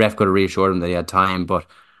 Ref could have reassured him that he had time. But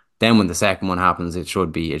then when the second one happens, it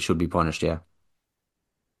should be punished. Yeah.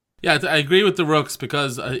 Yeah, I agree with the rucks,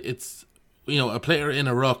 because it's, a player in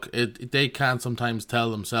a ruck, they can't sometimes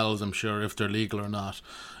tell themselves, I'm sure, if they're legal or not.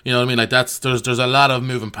 You know what I mean? Like, there's a lot of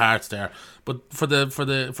moving parts there. But for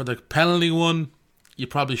the penalty one, you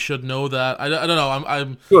probably should know that. I don't know.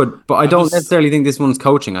 I'm good, but I don't necessarily think this one's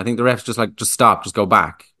coaching. I think the ref's just stop, just go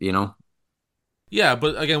back. Yeah,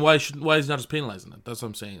 but again, why is he not just penalising it? That's what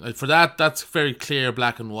I'm saying. Like, for that's very clear,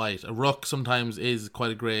 black and white. A ruck sometimes is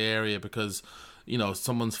quite a grey area, because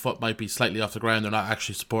someone's foot might be slightly off the ground, they're not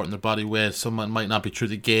actually supporting their body weight, someone might not be through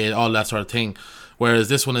the gate, all that sort of thing. Whereas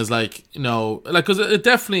this one is because it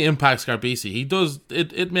definitely impacts Garbisi. He does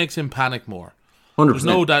it makes him panic more. 100%. There's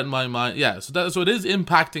no doubt in my mind. Yeah, so it is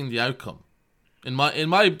impacting the outcome. In my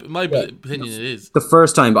opinion, it is. The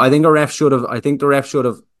first time, but I think the ref should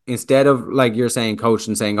have, instead of, like you're saying, coach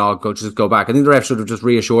and saying, "Oh, coach, just go back." I think the ref should have just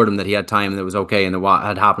reassured him that he had time and it was okay and that what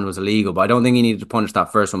had happened was illegal. But I don't think he needed to punish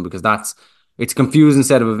that first one, because it's a confusing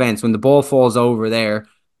set of events. When the ball falls over there,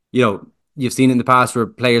 you've seen in the past where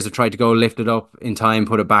players have tried to go lift it up in time,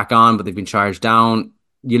 put it back on, but they've been charged down.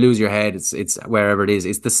 You lose your head. It's wherever it is.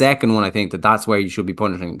 It's the second one, I think, that's where you should be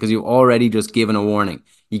punishing, because you've already just given a warning.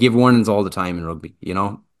 You give warnings all the time in rugby,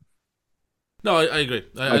 No, I agree.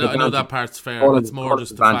 I know that part's fair. It's more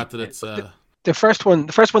just the fact that it's... The first one,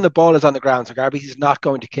 the ball is on the ground, so Garbisi is not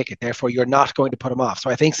going to kick it. Therefore, you're not going to put him off.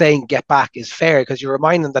 So I think saying get back is fair, because you're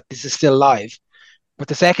reminding them that this is still live. But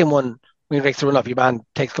the second one, when he breaks the run up, your man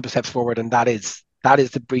takes a couple of steps forward, and that is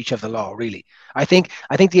the breach of the law, really. I think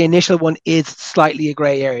the initial one is slightly a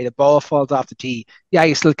grey area. The ball falls off the tee. Yeah,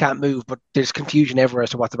 you still can't move, but there's confusion everywhere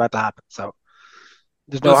as to what's about to happen. So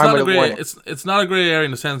there's no harm in a warning. It's not a grey area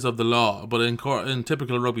in the sense of the law, but in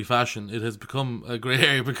typical rugby fashion, it has become a grey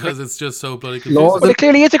area because it's just so bloody confusing. But it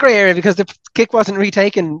clearly is a grey area, because the kick wasn't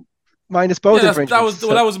retaken minus both infringements.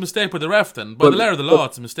 That was a mistake by the ref then. By the letter of the law,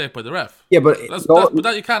 it's a mistake by the ref. Yeah, but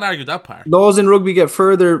you can't argue that part. Laws in rugby get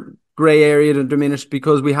further grey area to diminish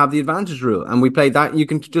because we have the advantage rule, and we played that. You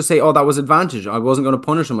can just say, "Oh, that was advantage. I wasn't going to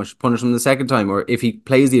punish him. I should punish him the second time." Or if he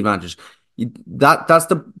plays the advantage, that's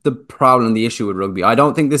the problem, the issue with rugby. I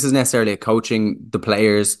don't think this is necessarily a coaching the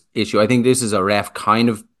players issue. I think this is a ref kind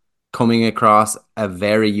of coming across a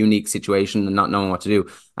very unique situation and not knowing what to do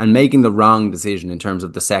and making the wrong decision in terms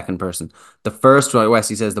of the second person. The first,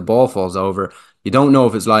 Wesley says, the ball falls over. You don't know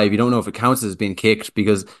if it's live. You don't know if it counts as being kicked,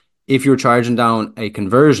 because if you're charging down a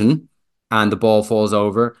conversion and the ball falls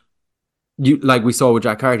over, you like we saw with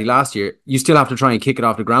Jack Carty last year, you still have to try and kick it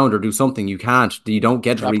off the ground or do something. You can't. You don't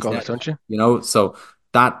get to Trap reset goals, it. don't you? So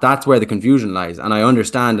that's where the confusion lies, and I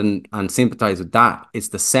understand and sympathize with that. It's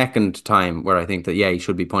the second time where I think that he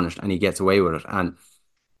should be punished and he gets away with it, and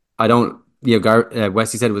I don't.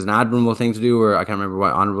 Wesley said it was an admirable thing to do, or I can't remember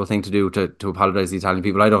what honorable thing to do to apologize to the Italian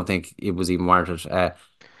people. I don't think it was even warranted.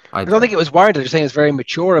 I don't think it was warranted. You're saying it's very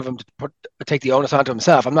mature of him to take the onus onto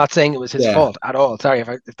himself. I'm not saying it was his yeah. fault at all. Sorry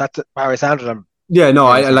if that's how I sounded. Yeah,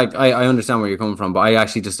 no, Really sorry. I understand where you're coming from, but I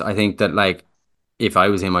actually I think that like if I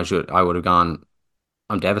was him, I would have gone.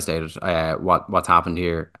 I'm devastated. What's happened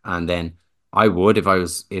here, and then I would, if I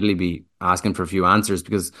was Italy, be asking for a few answers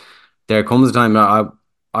because there comes a time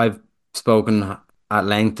I've spoken at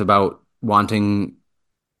length about wanting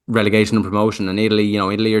relegation and promotion, and Italy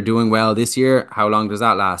are doing well this year. How long does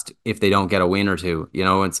that last if they don't get a win or two?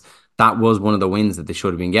 That was one of the wins that they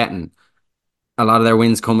should have been getting. A lot of their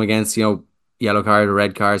wins come against, yellow card or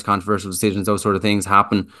red cards, controversial decisions, those sort of things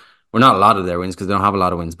happen. Well, not a lot of their wins because they don't have a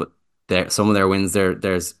lot of wins, but some of their wins,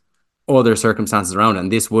 there's other circumstances around it,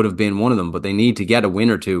 and this would have been one of them. But they need to get a win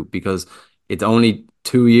or two because it's only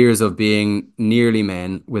 2 years of being nearly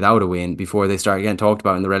men without a win before they start getting talked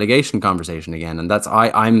about in the relegation conversation again. And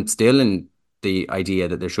I'm still in the idea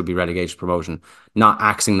that there should be relegation promotion, not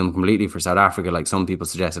axing them completely for South Africa like some people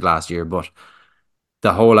suggested last year, but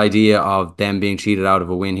the whole idea of them being cheated out of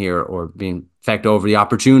a win here or being fecked over the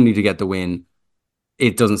opportunity to get the win,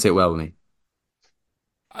 it doesn't sit well with me.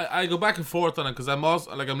 I go back and forth on it because I'm also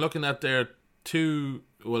I'm looking at their two,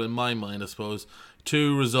 well, in my mind, I suppose,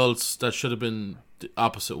 two results that should have been the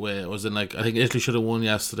opposite way. It was I think Italy should have won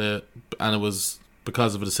yesterday, and it was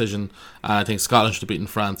because of a decision. And I think Scotland should have beaten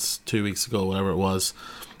France 2 weeks ago, whatever it was.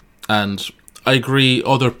 And I agree,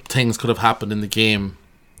 other things could have happened in the game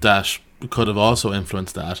that could have also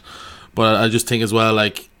influenced that. But I just think as well,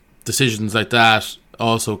 decisions like that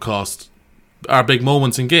also are big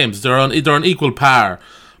moments in games. They're on equal par.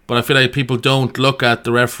 But I feel like people don't look at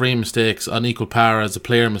the referee mistakes on equal par as a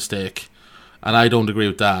player mistake, and I don't agree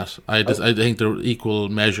with that. I think they're equal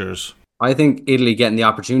measures. I think Italy getting the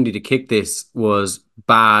opportunity to kick this was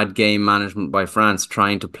bad game management by France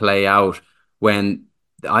trying to play out when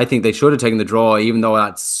I think they should have taken the draw, even though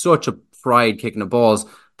that's such a pride kicking the balls.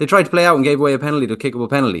 They tried to play out and gave away a penalty, to kickable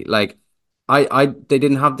penalty. They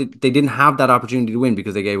didn't have that opportunity to win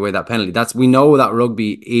because they gave away that penalty. We know that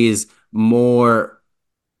rugby is more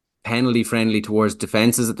penalty friendly towards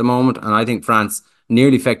defences at the moment, and I think France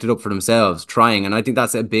nearly fecked it up for themselves trying, and I think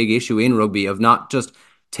that's a big issue in rugby of not just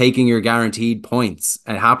taking your guaranteed points.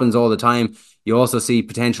 It happens all the time. You also see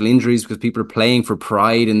potential injuries because people are playing for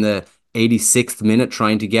pride in the 86th minute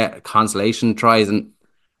trying to get consolation tries, and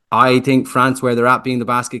I think France, where they're at, being the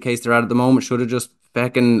basket case they're at the moment, should have just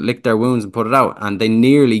feckin' licked their wounds and put it out, and they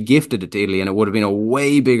nearly gifted it to Italy, and it would have been a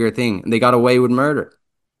way bigger thing, and they got away with murder.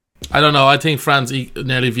 I don't know. I think France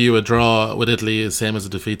nearly view a draw with Italy the same as a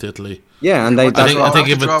defeat to Italy. Yeah, and I think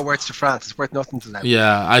if the draw worth to France, it's worth nothing to them.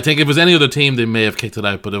 Yeah, I think if it was any other team, they may have kicked it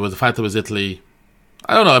out. But it was the fact that it was Italy.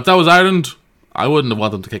 I don't know. If that was Ireland, I wouldn't have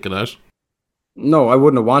wanted them to kick it out. No, I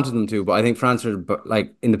wouldn't have wanted them to, but I think France are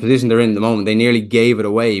in the position they're in at the moment. They nearly gave it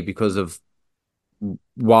away because of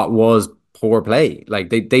what was poor play.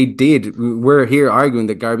 They did. We're here arguing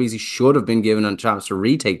that Garbisi should have been given a chance to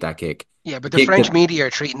retake that kick. Yeah, but the French media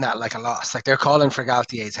are treating that like a loss. They're calling for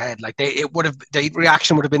Galtier's head. The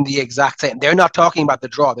reaction would have been the exact same. They're not talking about the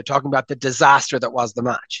draw. They're talking about the disaster that was the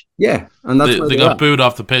match. Yeah, and that's they got booed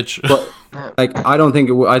off the pitch. But I don't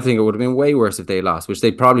think I think it would have been way worse if they lost, which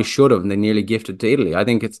they probably should have, and they nearly gifted to Italy. I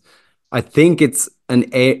think it's an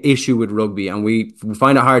issue with rugby, and we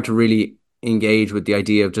find it hard to really engage with the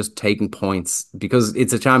idea of just taking points because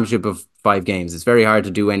it's a championship of 5 games. It's very hard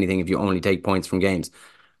to do anything if you only take points from games.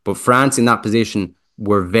 But France in that position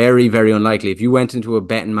were very, very unlikely. If you went into a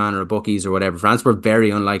betting man or a bookies or whatever, France were very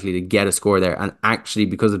unlikely to get a score there. And actually,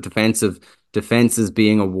 because of defenses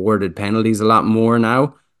being awarded penalties a lot more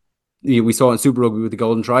now, we saw in Super Rugby with the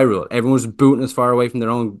golden try rule. Everyone was booting as far away from their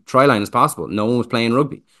own try line as possible. No one was playing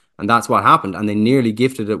rugby. And that's what happened. And they nearly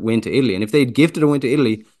gifted a win to Italy. And if they'd gifted a win to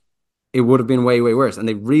Italy, it would have been way, way worse. And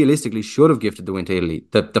they realistically should have gifted the win to Italy.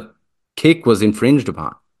 The kick was infringed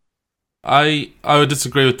upon. I would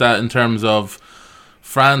disagree with that in terms of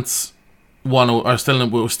France were still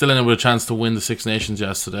in it with a chance to win the Six Nations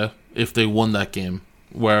yesterday if they won that game,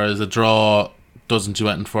 whereas a draw doesn't do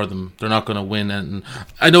anything for them. They're not going to win anything.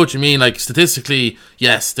 I know what you mean. Statistically,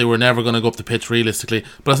 yes, they were never going to go up the pitch realistically,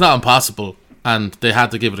 but it's not impossible, and they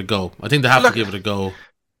had to give it a go. I think they have to give it a go.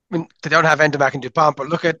 I mean, they don't have Endomac and Dupont, but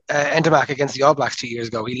look at Endomac against the All Blacks 2 years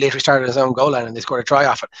ago. He literally started his own goal line and they scored a try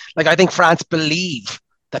off it. I think France believe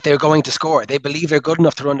that they're going to score. They believe they're good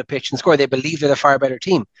enough to run the pitch and score. They believe they're the far better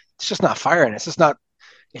team. It's just not firing. It's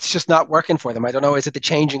just not working for them. I don't know. Is it the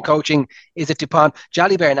change in coaching? Is it Duhan?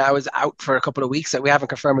 Jalibert now is out for a couple of weeks. That we haven't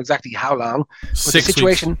confirmed exactly how long. But 6 the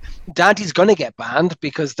situation, weeks. Dante's going to get banned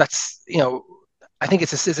because that's, I think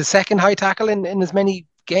it's a second high tackle in as many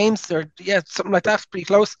games, or something like that. Pretty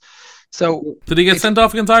close. So did he get sent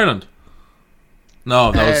off against Ireland?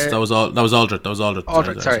 No, that was Aldred. That was Aldred.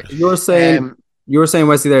 Aldred, sorry. You were saying,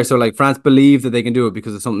 Wesley, there, so like France believe that they can do it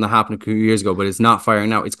because of something that happened a few years ago, but it's not firing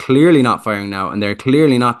now. It's clearly not firing now, and they're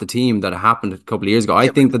clearly not the team that happened a couple of years ago. I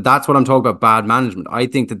think that's what I'm talking about, bad management. I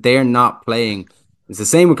think that they're not playing. It's the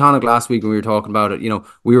same with Connacht last week when we were talking about it.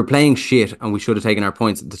 We were playing shit and we should have taken our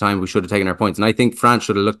points at the time. We should have taken our points. And I think France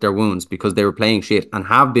should have looked their wounds because they were playing shit and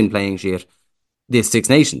have been playing shit this Six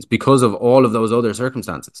Nations because of all of those other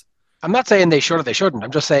circumstances. I'm not saying they should or they shouldn't. I'm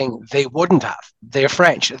just saying they wouldn't have. They're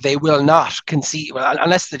French. They will not concede,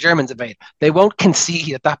 unless the Germans invade. They won't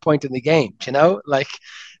concede at that point in the game. Like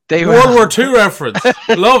they World War II reference.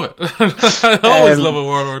 Love it. I always love a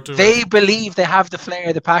World War II. They believe they have the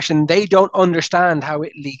flair, the passion. They don't understand how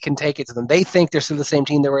Italy can take it to them. They think they're still the same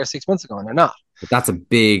team they were 6 months ago, and they're not. But that's a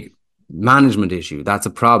big management issue. That's a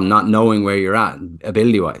problem, not knowing where you're at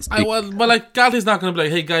ability wise. But like Galtie's not going to be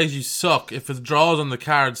like, hey guys, you suck. If it draws on the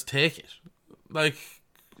cards, take it. Like,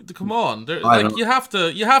 come on. You have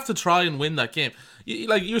to try and win that game.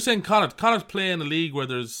 Like you're saying, Connacht play in a league where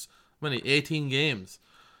there's 18 games.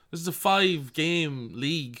 This is a 5-game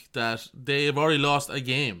league that they have already lost a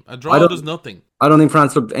game. A draw does nothing. I don't think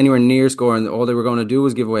France looked anywhere near scoring. All they were going to do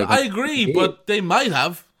was give away. I agree, but they might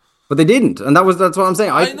have. But they didn't, and that's what I'm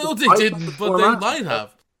saying. I know they didn't, but they might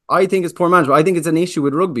have. I think it's poor management. I think it's an issue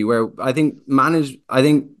with rugby where I think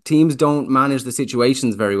teams don't manage the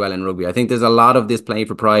situations very well in rugby. I think there's a lot of this play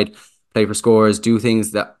for pride, play for scores, do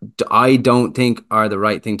things that I don't think are the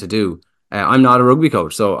right thing to do. I'm not a rugby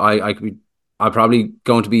coach, so I'm probably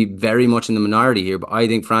going to be very much in the minority here, but I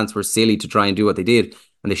think France were silly to try and do what they did,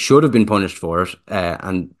 and they should have been punished for it,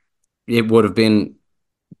 and it would have been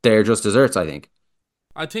their just desserts, I think.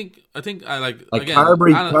 I think I like again,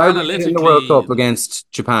 Carberry in the World Cup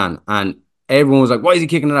against Japan, and everyone was like, "Why is he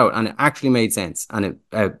kicking it out?" And it actually made sense, and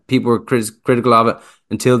people were critical of it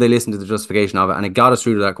until they listened to the justification of it, and it got us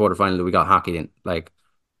through to that quarterfinal that we got hockeyed in, like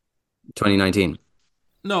 2019.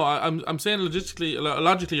 No, I'm saying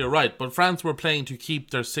logically you're right, but France were playing to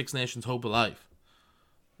keep their Six Nations hope alive.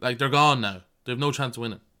 Like they're gone now; they have no chance of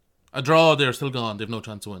winning. A draw, they're still gone. They have no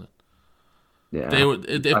chance of winning. Yeah,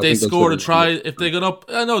 if they scored a try, if they got up,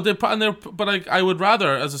 I know but I would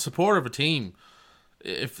rather, as a supporter of a team,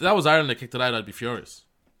 if that was Ireland that kicked it out, I'd be furious.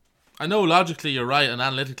 I know logically you're right, and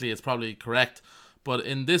analytically it's probably correct, but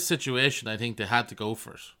in this situation, I think they had to go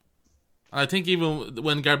for it. And I think even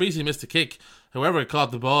when Garbisi missed a kick, whoever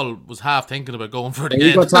caught the ball was half thinking about going for it again.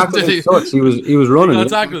 He got tackled in touch. He was running. He got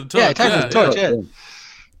tackled in touch. Yeah, touch. Yeah.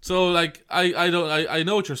 So like I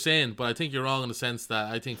know what you're saying, but I think you're wrong in the sense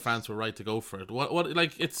that I think France were right to go for it. What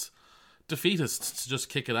like it's defeatist to just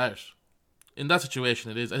kick it out. In that situation,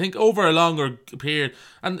 it is. I think over a longer period,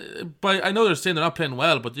 and I know they're saying they're not playing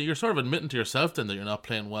well, but you're sort of admitting to yourself then that you're not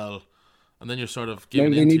playing well, and then you're sort of giving.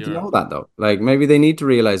 Maybe they need to know that though. Like maybe they need to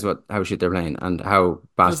realize how shit they're playing and how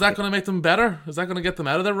bad. Is that going to make them better? Is that going to get them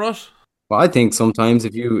out of their rut? Well, I think sometimes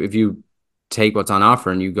if you take what's on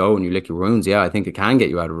offer and you go and you lick your wounds, I think it can get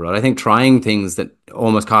you out of a rut. I think trying things that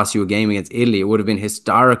almost cost you a game against Italy, it would have been a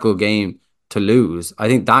historical game to lose. I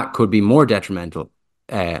think that could be more detrimental.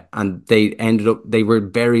 And they were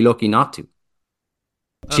very lucky not to.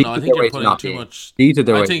 I think you're putting too much.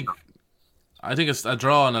 I think it's a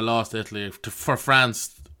draw and a loss to Italy. For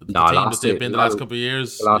France, the team that they've been the last couple of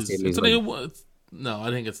years. No,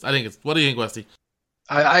 I think it's. What do you think, Westy?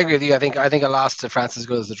 I agree with you. I think a loss to France is as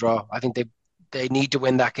good as a draw. I think they need to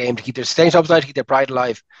win that game to keep their stage upside, to keep their pride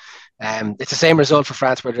alive. It's the same result for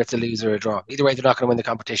France whether it's a lose or a draw. Either way, they're not going to win the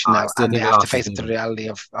competition now, and they have to face the reality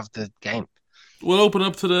of the game. We'll open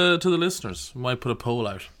up to the listeners. We might put a poll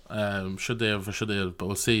out. Should they have, but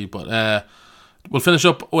we'll see. But we'll finish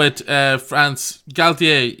up with France.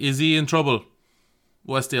 Galtier, is he in trouble?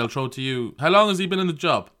 Westy, I'll throw it to you. How long has he been in the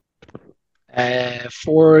job?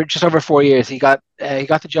 For just over 4 years. He got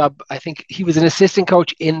the job. I think he was an assistant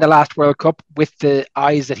coach in the last World Cup with the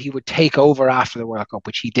eyes that he would take over after the World Cup,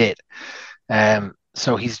 which he did.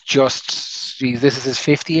 So this is his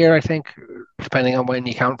 5th year, I think, depending on when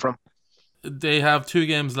you count from. They have 2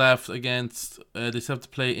 games left against. They still have to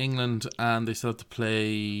play England and they still have to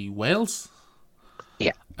play Wales.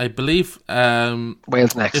 Yeah, I believe.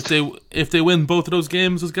 Wales next. If they win both of those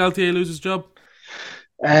games, does Galtier lose his job?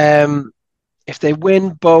 If they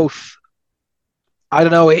win both, I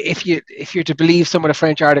don't know if you're to believe some of the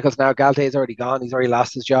French articles now. Galtier is already gone. He's already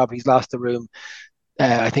lost his job. He's lost the room.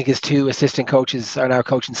 I think his two assistant coaches are now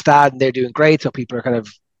coaching Stad, and they're doing great. So people are kind of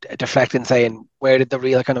deflecting, saying, where did the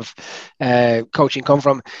real kind of coaching come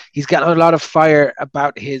from? He's getting a lot of fire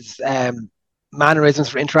about his mannerisms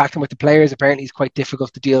for interacting with the players. Apparently, he's quite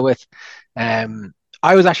difficult to deal with.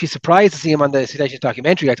 I was actually surprised to see him on the Succession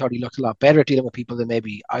documentary. I thought he looked a lot better at dealing with people than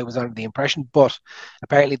maybe I was under the impression. But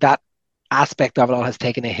apparently, that aspect of it all has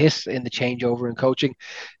taken a hit in the changeover in coaching.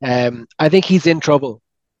 I think he's in trouble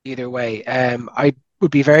either way. I would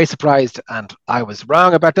be very surprised, and I was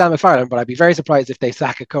wrong about Dan McFarland, but I'd be very surprised if they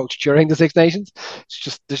sack a coach during the Six Nations.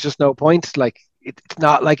 There's just no point. Like it's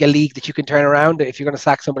not like a league that you can turn around. If you're going to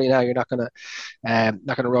sack somebody now, you're not going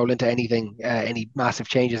to roll into anything, any massive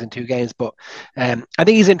changes in 2 games. But I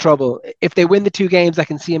think he's in trouble. If they win the 2 games, I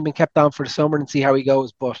can see him being kept on for the summer and see how he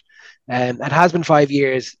goes. But it has been 5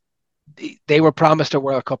 years. They were promised a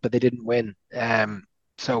World Cup that they didn't win.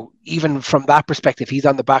 So even from that perspective, he's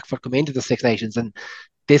on the back foot coming into the Six Nations, and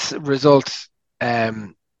this result,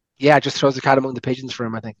 just throws the cat among the pigeons for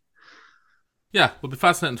him. I think. Yeah, it'll be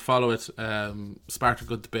fascinating to follow it. Sparked a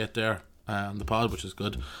good debate there on the pod, which is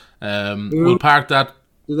good. We'll Who park that.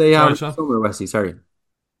 do they have Sorry, in the Sean. summer, Wesley? Sorry.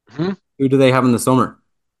 Hmm? Who do they have in the summer?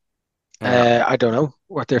 I don't know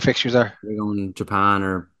what their fixtures are. Are they going Japan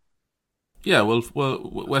or Yeah,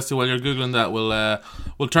 Wesley, while you're googling that,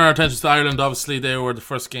 we'll turn our attention to Ireland. Obviously, they were the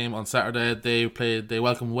first game on Saturday. They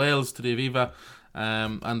welcomed Wales to the Aviva,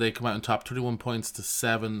 and they come out on top, 31 points to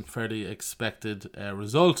 7, fairly expected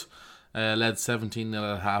result. Led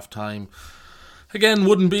 17-0 at half time. Again,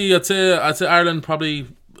 wouldn't be. I'd say Ireland probably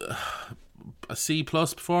a C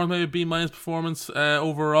plus performance, maybe B minus performance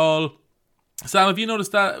overall. Sam, have you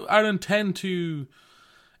noticed that Ireland tend to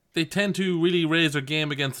really raise their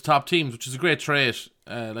game against the top teams, which is a great trait.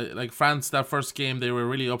 Like France, that first game, they were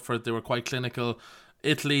really up for it. They were quite clinical.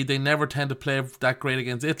 Italy, they never tend to play that great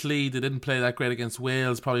against Italy. They didn't play that great against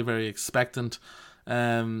Wales, probably very expectant.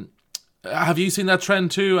 Have you seen that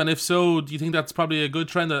trend too? And if so, do you think that's probably a good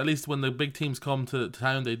trend that at least when the big teams come to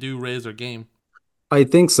town, they do raise their game? I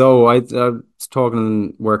think so. I was talking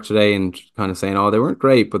in work today and kind of saying, oh, they weren't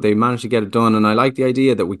great, but they managed to get it done. And I like the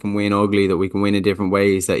idea that we can win ugly, that we can win in different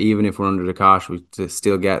ways, that even if we're under the cosh, we to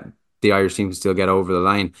still get the Irish team to still get over the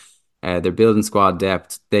line. They're building squad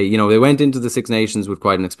depth. They went into the Six Nations with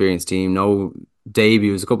quite an experienced team. No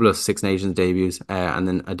debuts, a couple of Six Nations debuts, and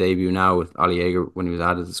then a debut now with Ollie Yeager when he was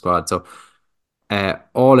added to the squad. So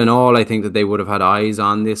all in all, I think that they would have had eyes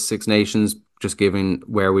on this Six Nations, just given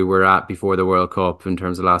where we were at before the World Cup in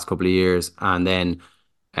terms of the last couple of years, and then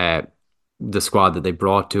uh, the squad that they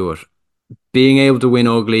brought to it. Being able to win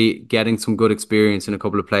ugly, getting some good experience in a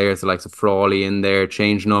couple of players, the likes of Frawley in there, uh,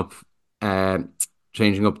 changing up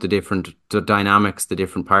the dynamics, the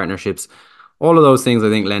different partnerships, all of those things I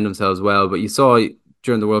think lend themselves well. But you saw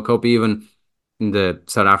during the World Cup, even in the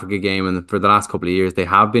South Africa game and for the last couple of years, they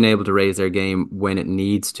have been able to raise their game when it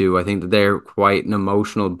needs to. I think that they're quite an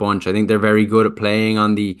emotional bunch. I think they're very good at playing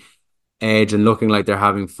on the edge and looking like they're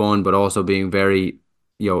having fun, but also being very,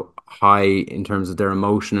 high in terms of their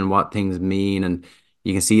emotion and what things mean. And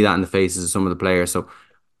you can see that in the faces of some of the players. So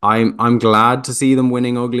I'm glad to see them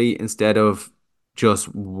winning ugly instead of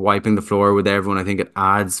just wiping the floor with everyone. I think it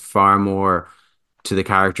adds far more to the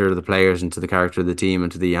character of the players and to the character of the team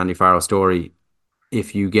and to the Andy Farrell story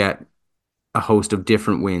if you get a host of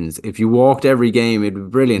different wins. If you walked every game, it'd be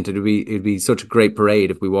brilliant. It'd be such a great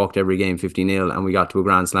parade if we walked every game 50-0 and we got to a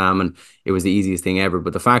Grand Slam and it was the easiest thing ever.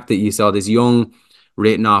 But the fact that you saw this young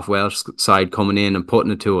written off Welsh side coming in and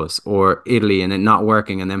putting it to us, or Italy and it not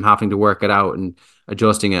working and them having to work it out and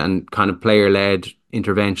adjusting it and kind of player led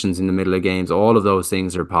interventions in the middle of games, all of those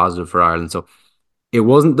things are positive for Ireland. So it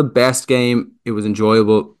wasn't the best game. It was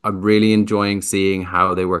enjoyable. I'm really enjoying seeing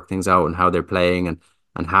how they work things out and how they're playing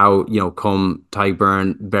and how, come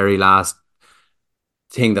Tyburn, very last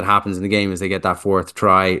thing that happens in the game is they get that fourth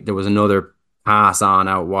try. There was another pass on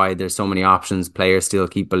out wide. There's so many options. Players still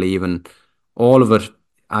keep believing. All of it,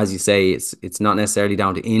 as you say, it's not necessarily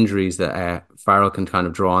down to injuries that Farrell can kind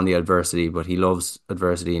of draw on the adversity, but he loves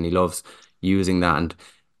adversity and he loves using that. And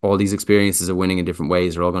all these experiences of winning in different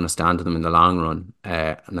ways are all going to stand to them in the long run.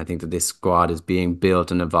 And I think that this squad is being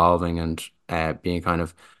built and evolving and being kind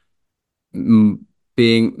of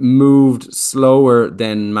being moved slower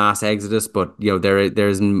than mass exodus, but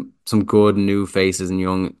there's some good new faces and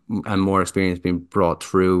young and more experience being brought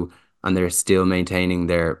through, and they're still maintaining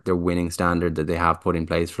their winning standard that they have put in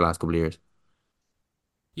place for the last couple of years.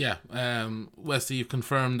 Yeah, Westy, you've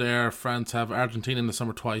confirmed there. France have Argentina in the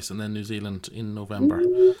summer twice, and then New Zealand in November.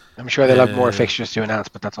 I'm sure they'll have more Uh, fixtures to announce,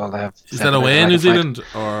 but that's all they have is set that for now away that in I New can find. Zealand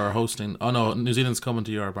or hosting? Oh no, New Zealand's coming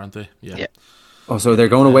to Europe, aren't they? Yeah, Yeah. Oh, so yeah. they're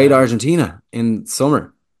going away to Argentina in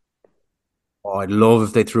summer. Oh, I'd love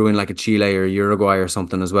if they threw in like a Chile or Uruguay or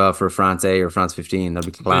something as well for France A or France 15.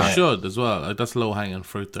 That'd be They class. should as well. Like, that's low hanging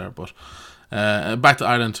fruit there. But back to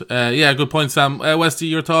Ireland. Yeah, good point, Sam. Westy,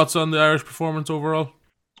 your thoughts on the Irish performance overall?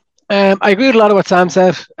 I agree with a lot of what Sam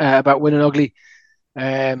said about winning ugly.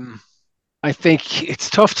 Um, I think it's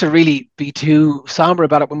tough to really be too somber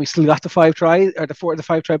about it when we still got the 5 tries or the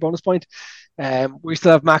 5 try bonus point. We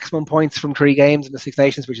still have maximum points from 3 games in the Six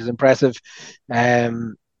Nations, which is impressive.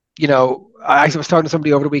 Um, I was talking to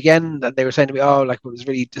somebody over the weekend and they were saying to me, "Oh, like it was a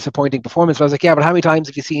really disappointing performance." But I was like, "Yeah, but how many times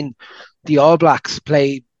have you seen the All Blacks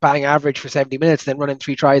play bang average for 70 minutes, then running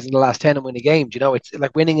 3 tries in the last 10 and win a game?" It's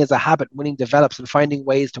like winning is a habit. Winning develops and finding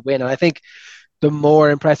ways to win. And I think the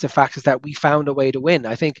more impressive fact is that we found a way to win.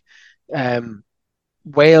 I think um,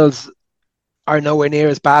 Wales are nowhere near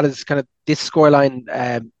as bad as kind of this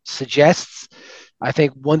scoreline suggests. I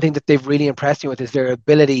think one thing that they've really impressed me with is their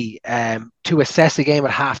ability to assess a game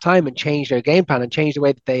at halftime and change their game plan and change the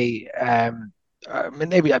way that they. I mean,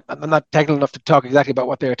 maybe I'm not technical enough to talk exactly about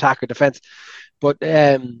what their attack or defense, but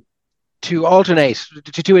to alternate,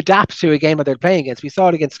 to adapt to a game that they're playing against. We saw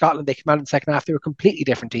it against Scotland. They came out in the second half. They were a completely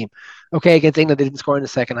different team. Okay, against England, they didn't score in the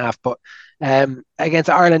second half, but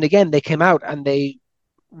against Ireland, again, they came out and they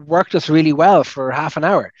worked us really well for half an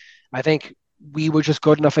hour. I think we were just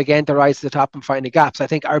good enough again to rise to the top and find the gaps. I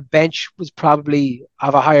think our bench was probably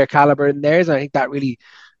of a higher caliber than theirs. And I think that really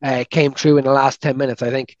came true in the last 10 minutes.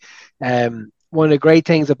 I think one of the great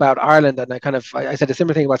things about Ireland, and I said a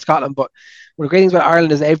similar thing about Scotland, but one of the great things about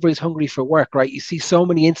Ireland is everybody's hungry for work, right? You see so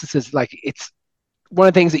many instances, like it's one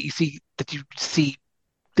of the things that you see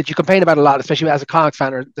that you complain about a lot, especially as a Connacht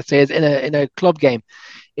fan, or let's say in a club game,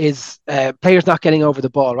 is players not getting over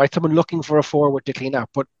the ball, right? Someone looking for a forward to clean up.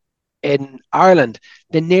 But in Ireland,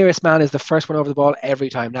 the nearest man is the first one over the ball every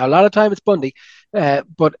time. Now, a lot of time it's Bundy,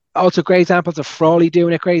 but also great examples of Frawley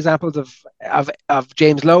doing it, great examples of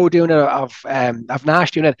James Lowe doing it, of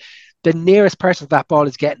Nash doing it. The nearest person to that ball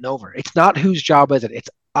is getting over. It's not whose job is it. It's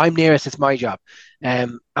I'm nearest. It's my job.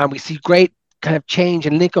 And we see great kind of change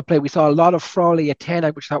and link up play. We saw a lot of Frawley at 10,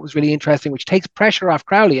 which I thought was really interesting, which takes pressure off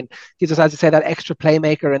Crowley and gives us, as I say, that extra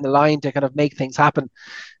playmaker in the line to kind of make things happen.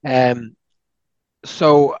 Um,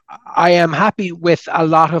 so I am happy with a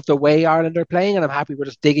lot of the way Ireland are playing, and I'm happy we're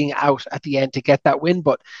just digging out at the end to get that win.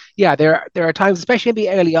 But yeah, there are times, especially maybe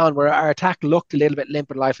early on, where our attack looked a little bit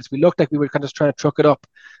limp and lifeless. We looked like we were kind of trying to truck it up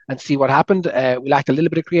and see what happened. We lacked a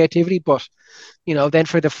little bit of creativity, but then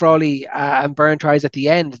for the Frawley and Byrne tries at the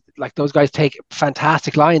end, like those guys take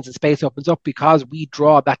fantastic lines and space opens up because we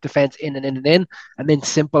draw that defense in and in and in, and then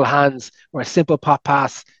simple hands or a simple pop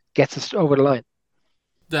pass gets us over the line.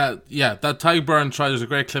 That Tyburn try. There's a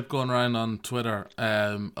great clip going around on Twitter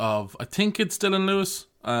of, I think it's Dylan Lewis,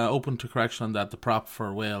 open to correction on that, the prop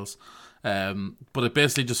for Wales. But it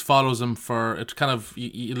basically just follows him for, it's kind of,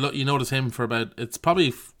 you notice him for about, it's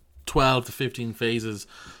probably 12 to 15 phases,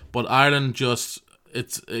 but Ireland just,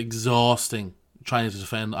 it's exhausting trying to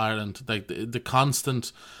defend Ireland. Like the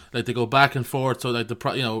constant, like they go back and forth. So like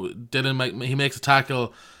Dylan, he makes a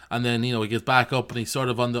tackle, and then he gets back up and he's sort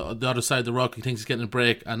of on the other side of the ruck. He thinks he's getting a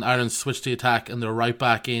break, and Ireland switch the attack and they're right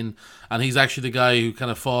back in. And he's actually the guy who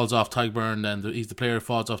kind of falls off Tyburn, and he's the player who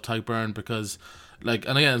falls off Tyburn because, like,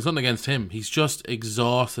 and again, it's nothing against him. He's just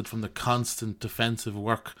exhausted from the constant defensive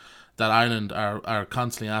work that Ireland are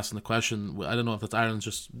constantly asking the question. I don't know if that's Ireland's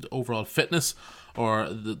just overall fitness or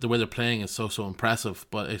the way they're playing is so impressive,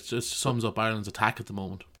 but it just sums up Ireland's attack at the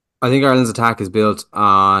moment. I think Ireland's attack is built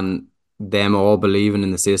on them all believing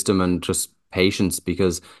in the system and just patience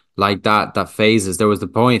because like that phases. There was the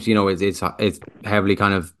point, it's heavily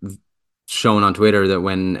kind of shown on Twitter that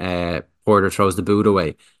when Porter throws the boot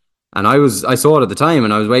away. And I saw it at the time,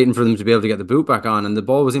 and I was waiting for them to be able to get the boot back on, and the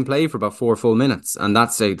ball was in play for about 4 full minutes, and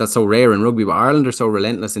that's so rare in rugby. But Ireland are so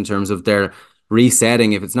relentless in terms of their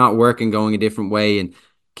resetting. If it's not working, going a different way, and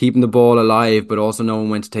keeping the ball alive, but also knowing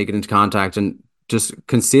when to take it into contact, and just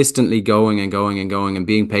consistently going and going and going, and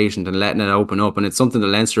being patient and letting it open up. And it's something that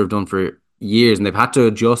Leinster have done for years, and they've had to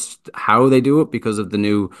adjust how they do it because of the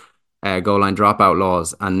new goal line dropout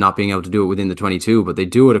laws and not being able to do it within the 22, but they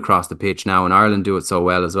do it across the pitch now, and Ireland do it so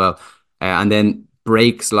well as well. And then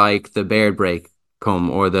breaks like the Baird break come,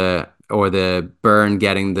 or the Byrne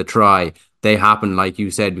getting the try, they happen like you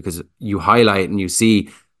said because you highlight and you see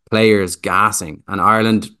players gassing, and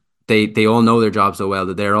Ireland, they all know their job so well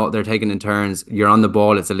that they're taking in turns. You're on the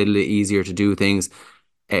ball, it's a little bit easier to do things.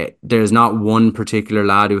 there's not one particular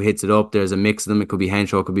lad who hits it up. There's a mix of them. It could be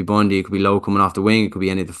Henshaw, it could be Bundy, it could be Lowe coming off the wing, it could be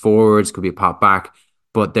any of the forwards, it could be a pop back.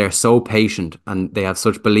 But they're so patient and they have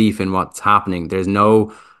such belief in what's happening. There's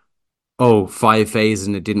no, oh, 5 phases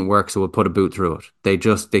and it didn't work, so we'll put a boot through it.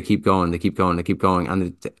 They keep going, they keep going, they keep going,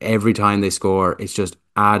 and every time they score, it's just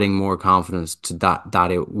adding more confidence to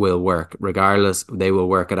that it will work. Regardless, they will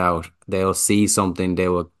work it out. They'll see something, they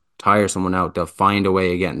will tire someone out, they'll find a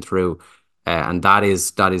way of getting through, and that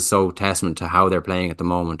is so testament to how they're playing at the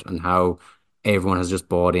moment and how everyone has just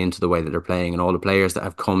bought into the way that they're playing, and all the players that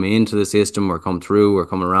have come into the system or come through or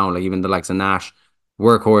come around, like even the likes of Nash,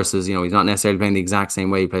 workhorses. He's not necessarily playing the exact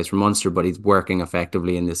same way he plays for Munster, but he's working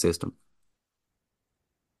effectively in this system.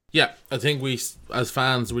 Yeah, I think we, as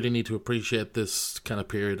fans, really need to appreciate this kind of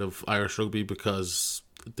period of Irish rugby because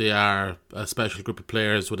they are a special group of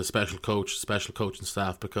players with a special coach, special coaching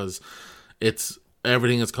staff, because it's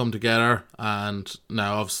everything has come together. And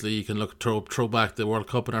now, obviously, you can throw back the World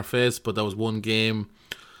Cup in our face, but that was one game,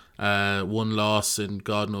 one loss in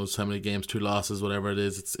God knows how many games, 2 losses, whatever it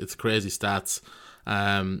is. It's crazy stats.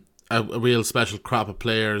 A real special crop of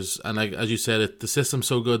players, and like as you said, the system's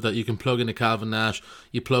so good that you can plug in a Calvin Nash,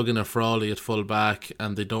 you plug in a Frawley at full back,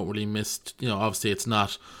 and they don't really miss. Obviously it's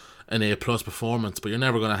not an A+ performance, but you're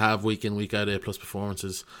never going to have week in week out A+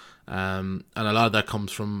 performances, and a lot of that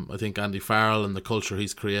comes from, I think, Andy Farrell and the culture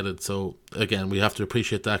he's created. So again, we have to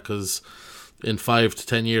appreciate that, because in 5 to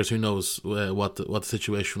 10 years, who knows what the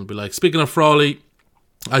situation will be like. Speaking of Frawley,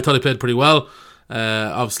 I thought he played pretty well.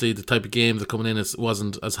 Obviously, the type of games that coming in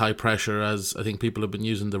wasn't as high pressure as I think people have been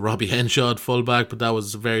using the Robbie Henshaw at fullback, but that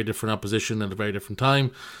was a very different opposition at a very different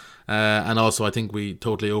time. And also, I think we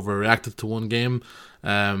totally overreacted to one game.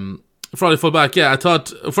 Friday fullback, yeah, I thought,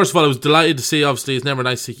 first of all, I was delighted to see, obviously, it's never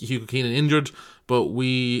nice to see Hugo Keenan injured, but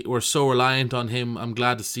we were so reliant on him. I'm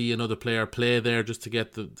glad to see another player play there just to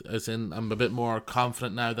get I'm a bit more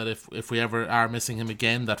confident now that if we ever are missing him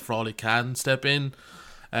again, that Frawley can step in.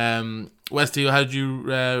 Westy, how did you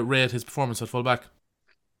rate his performance at fullback?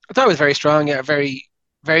 I thought it was very strong. Yeah, very,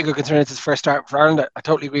 very good considering it's his first start for Ireland. I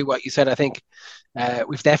totally agree with what you said. I think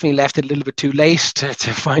we've definitely left it a little bit too late to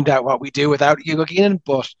find out what we do without Hugo Keenan.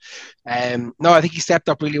 But no, I think he stepped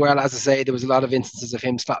up really well. As I say, there was a lot of instances of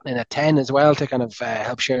him slotting in at 10 as well to kind of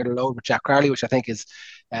help share the load with Jack Crowley, which I think is,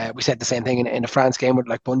 we said the same thing in the France game with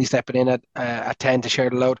like Bundy stepping in at 10 to share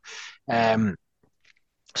the load.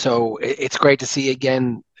 So it's great to see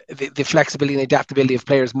again the flexibility and adaptability of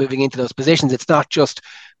players moving into those positions. It's not just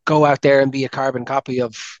go out there and be a carbon copy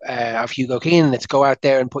of Hugo Keenan. It's go out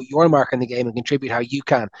there and put your mark in the game and contribute how you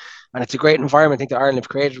can. And it's a great environment, I think, that Ireland have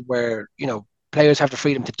created where, players have the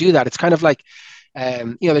freedom to do that. It's kind of like,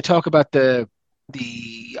 they talk about the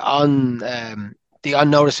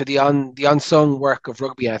unnoticed or the unsung work of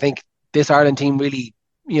rugby. And I think this Ireland team really,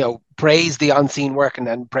 praise the unseen work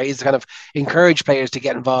and praise, kind of encourage players to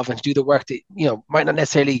get involved and to do the work that, might not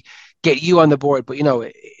necessarily get you on the board, but,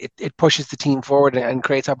 it pushes the team forward and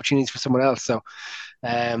creates opportunities for someone else. So,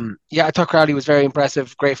 I thought Crowley was very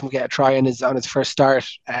impressive. Great for him to get a try on his first start.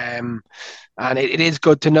 And it is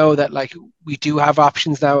good to know that, like, we do have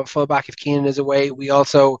options now at fullback if Keenan is away. We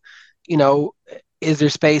also, is there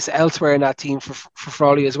space elsewhere in that team for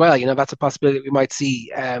Frawley as well? That's a possibility that we might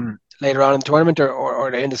see later on in the tournament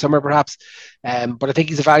or in the summer perhaps. But I think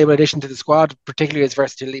he's a valuable addition to the squad, particularly his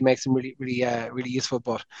versatility makes him really, really, really useful.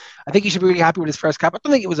 But I think he should be really happy with his first cap. I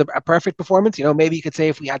don't think it was a perfect performance. Maybe you could say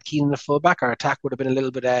if we had Keenan at fullback, our attack would have been a little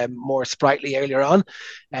bit more sprightly earlier on.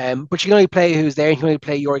 But you can only play who's there, and you can only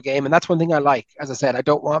play your game. And that's one thing I like. As I said, I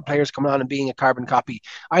don't want players coming on and being a carbon copy.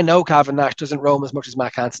 I know Calvin Nash doesn't roam as much as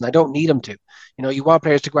Mac Hansen. I don't need him to. You want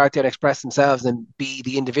players to go out there and express themselves and be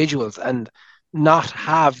the individuals and not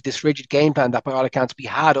have this rigid game plan that by all accounts we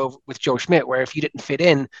had over with Joe Schmidt, where if you didn't fit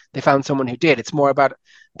in, they found someone who did. It's more about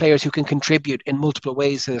players who can contribute in multiple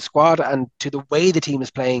ways to the squad and to the way the team is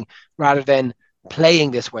playing, rather than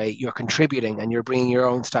playing this way. You're contributing and you're bringing your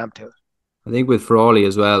own stamp to it. I think with Frawley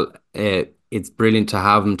as well, it's brilliant to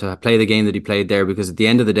have him to play the game that he played there, because at the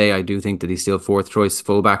end of the day, I do think that he's still fourth choice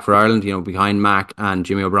fullback for Ireland, behind Mac and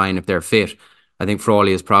Jimmy O'Brien if they're fit. I think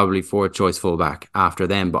Frawley is probably fourth choice fullback after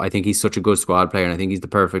them, but I think he's such a good squad player and I think he's the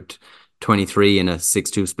perfect 23 in a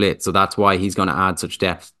 6-2 split. So that's why he's going to add such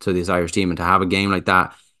depth to this Irish team, and to have a game like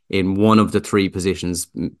that in one of the 3 positions,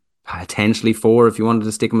 potentially 4 if you wanted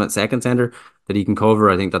to stick him at second centre, that he can cover.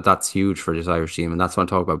 I think that's huge for this Irish team, and that's what I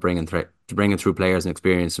talk about, bringing through players and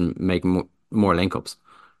experience and making more link-ups.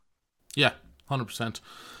 Yeah, 100%.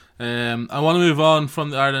 I want to move on from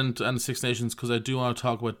the Ireland and the Six Nations because I do want to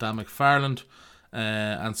talk about Dan McFarland.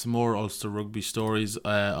 and some more Ulster rugby stories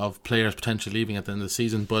of players potentially leaving at the end of the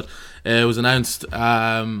season. But it was announced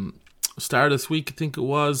start of this week, I think it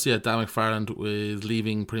was. Yeah, Dan McFarland is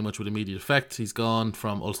leaving pretty much with immediate effect. He's gone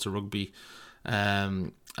from Ulster Rugby.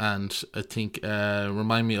 And I think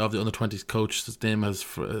remind me of the under-20s coach. His name has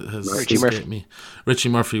escaped me. Richie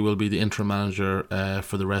Murphy will be the interim manager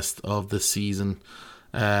for the rest of the season.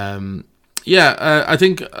 I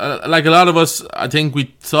think like a lot of us, I think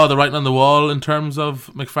we saw the writing on the wall in terms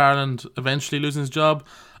of McFarland eventually losing his job.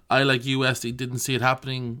 I, like you, Westy, didn't see it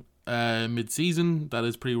happening mid-season. That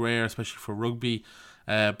is pretty rare, especially for rugby.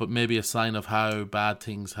 But maybe a sign of how bad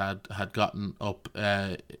things had gotten up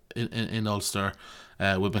in Ulster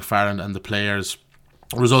with McFarland and the players.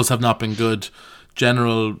 Results have not been good.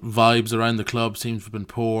 General vibes around the club seems to have been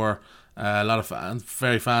poor. A lot of fans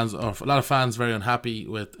very unhappy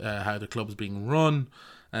with how the club is being run,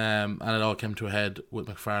 and it all came to a head with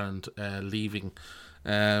McFarland leaving.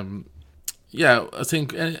 I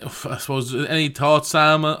think, I suppose, any thoughts,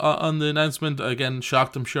 Sam, on the announcement? Again,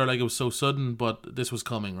 shocked, I'm sure, like it was so sudden, but this was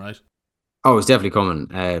coming, right? Oh, it's definitely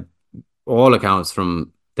coming. All accounts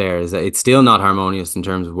from there is that it's still not harmonious in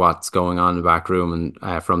terms of what's going on in the back room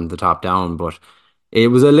and from the top down, but it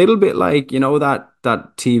was a little bit like,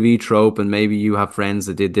 that TV trope, and maybe you have friends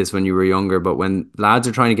that did this when you were younger, but when lads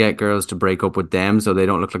are trying to get girls to break up with them so they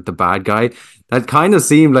don't look like the bad guy, that kind of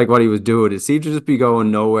seemed like what he was doing. It seemed to just be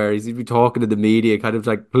going nowhere. He seemed to be talking to the media, kind of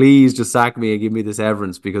like, please just sack me and give me the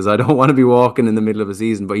severance because I don't want to be walking in the middle of a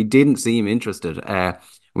season. But he didn't seem interested.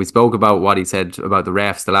 We spoke about what he said about the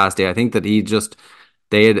refs the last day. I think that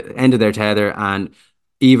they had ended their tether, and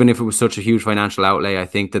even if it was such a huge financial outlay, I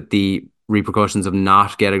think that the repercussions of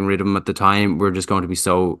not getting rid of him at the time were just going to be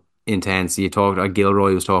so intense.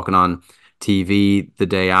 Gilroy was talking on TV the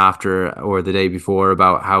day after or the day before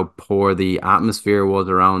about how poor the atmosphere was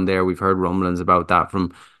around there. We've heard rumblings about that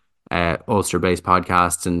from Ulster-based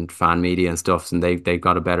podcasts and fan media and stuff, and they've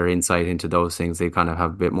got a better insight into those things. They kind of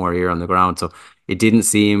have a bit more ear on the ground, so it didn't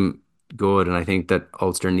seem good. And I think that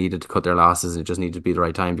Ulster needed to cut their losses. It just needed to be the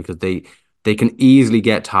right time because they can easily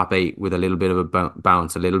get top 8 with a little bit of a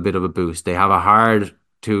bounce, a little bit of a boost. They have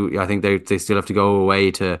I think they still have to go away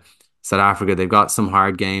to South Africa. They've got some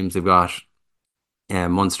hard games. They've got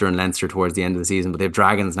Munster and Leinster towards the end of the season, but they have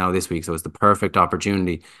Dragons now this week, so it's the perfect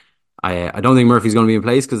opportunity. I don't think Murphy's going to be in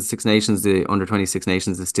place because the under-20 Six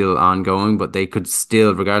Nations is still ongoing, but they could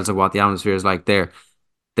still, regardless of what the atmosphere is like there,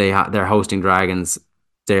 they're hosting Dragons.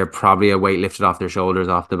 They're probably a weight lifted off their shoulders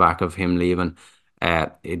off the back of him leaving.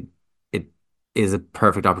 It is a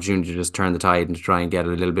perfect opportunity to just turn the tide and to try and get a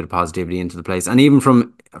little bit of positivity into the place. And even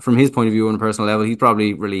from his point of view on a personal level, he's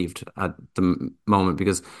probably relieved at the moment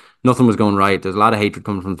because nothing was going right. There's a lot of hatred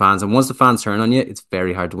coming from fans, and once the fans turn on you, it's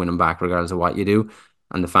very hard to win them back regardless of what you do.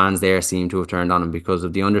 And the fans there seem to have turned on him because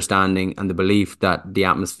of the understanding and the belief that the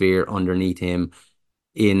atmosphere underneath him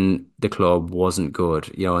in the club wasn't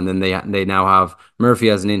good, and then they now have Murphy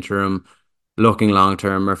as an interim. Looking long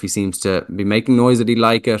term, Murphy seems to be making noise that he'd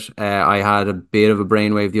like it. I had a bit of a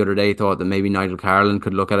brainwave the other day, thought that maybe Nigel Carlin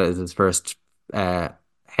could look at it as his first head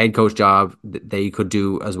coach job. They could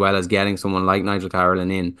do as well as getting someone like Nigel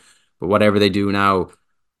Carlin in. But whatever they do now,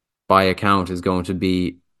 by account, is going to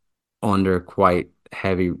be under quite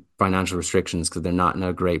heavy financial restrictions because they're not in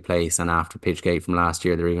a great place. And after Pitchgate from last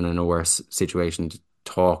year, they're even in a worse situation.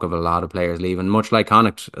 Talk of a lot of players leaving, much like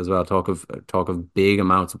Connacht as well. Talk of big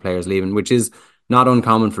amounts of players leaving, which is not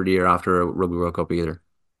uncommon for the year after a Rugby World Cup either.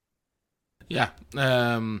 Yeah,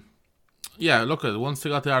 Look, once they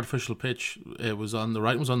got the artificial pitch, it was on the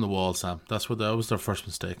writing was on the wall, Sam. That was their first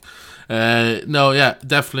mistake.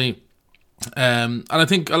 Definitely. And I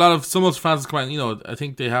think some of the fans come out, I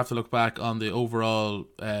think they have to look back on the overall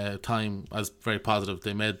time as very positive.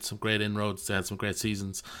 They made some great inroads. They had some great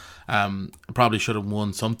seasons. Probably should have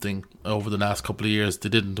won something over the last couple of years. They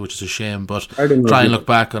didn't, which is a shame. But try and look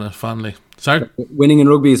back on it fondly. Sorry, winning in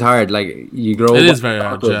rugby is hard. Like you grow. It is very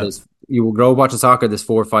hard. Yeah. You grow watching soccer. There's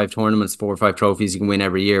 4 or 5 tournaments, 4 or 5 trophies you can win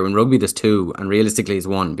every year. In rugby, there's 2, and realistically, it's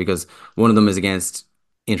 1 because one of them is against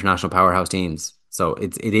international powerhouse teams. So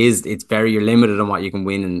it's very, you're limited on what you can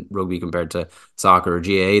win in rugby compared to soccer or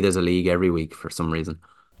GAA. There's a league every week for some reason.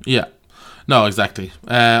 Yeah, no, exactly.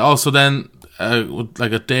 Also, then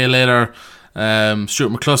like a day later,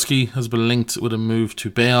 Stuart McCluskey has been linked with a move to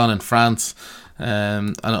Bayonne in France,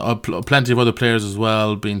 and plenty of other players as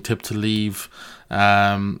well being tipped to leave.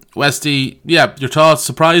 Westy, your thoughts?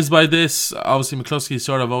 Surprised by this? Obviously, McCluskey's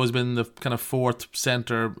sort of always been the kind of 4th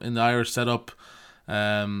centre in the Irish setup.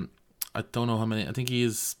 I don't know how many. I think he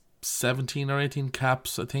is 17 or 18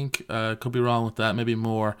 caps. I think could be wrong with that. Maybe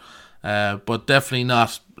more. but definitely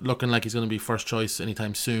not looking like he's going to be first choice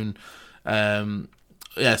anytime soon.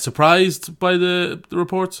 Surprised by the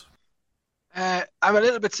reports. I'm a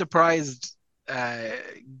little bit surprised,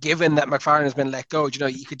 given that McFarlane has been let go.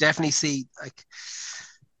 You could definitely see, like,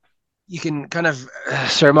 you can kind of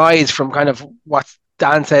surmise from kind of what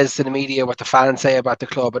Dan says to the media, what the fans say about the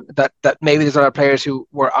club, and that maybe there's other players who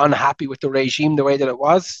were unhappy with the regime the way that it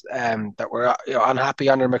was, that were unhappy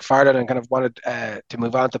under McFarlane and kind of wanted to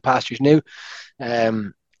move on to pastures new.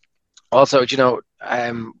 Also,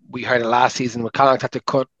 we heard it last season with Connacht had to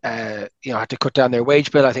cut down their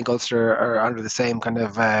wage bill. I think Ulster are under the same kind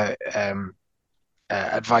of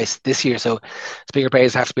advice this year. So bigger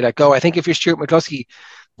players have to be let go. I think if you're Stuart McCluskey,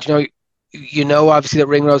 obviously that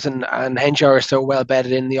Ringrose and Henshaw are so well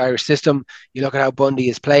bedded in the Irish system. You look at how Bundy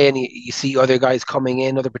is playing. You see other guys coming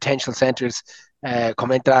in, other potential centres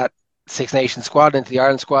coming into that Six Nations squad, into the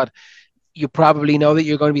Ireland squad. You probably know that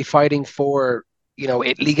you're going to be fighting for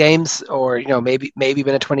Italy games, or maybe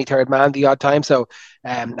been a 23rd man the odd time. So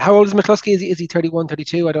how old is McCluskey? Is he 31,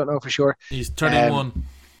 32? I don't know for sure. He's 31.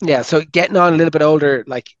 Yeah, so getting on a little bit older,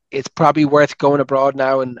 like, it's probably worth going abroad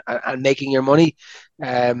now and making your money.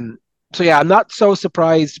 So yeah, I'm not so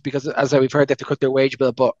surprised, because as we've heard, they have to cut their wage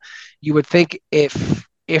bill. But you would think if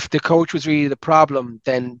the coach was really the problem,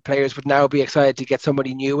 then players would now be excited to get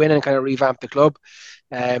somebody new in and kind of revamp the club.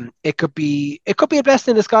 It could be a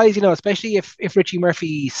blessing in disguise, especially if Richie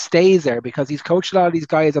Murphy stays there, because he's coached a lot of these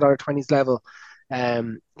guys at our 20s level.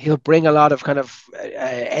 He'll bring a lot of kind of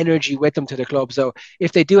energy with them to the club. So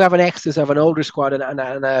if they do have an exodus of an older squad and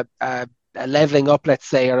a leveling up, let's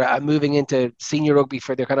say, or a moving into senior rugby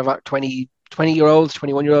for their kind of 20-year-olds,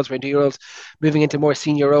 21-year-olds, 22-year-olds, moving into more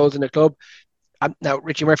senior roles in the club. Now,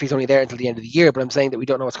 Richie Murphy's only there until the end of the year, but I'm saying that we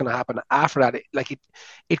don't know what's going to happen after that.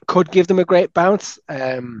 It could give them a great bounce.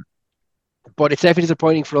 But it's definitely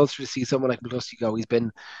disappointing for Ulster to see someone like McCluskey go.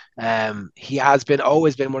 He has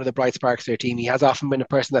always been one of the bright sparks of their team. He has often been a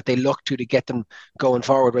person that they look to get them going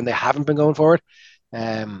forward when they haven't been going forward.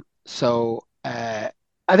 I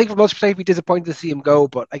think for most people, be disappointed to see him go.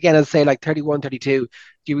 But again, as I say, like 31, 32,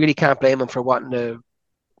 you really can't blame him for wanting to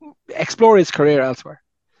explore his career elsewhere.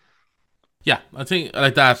 Yeah, I think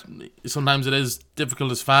like that. Sometimes it is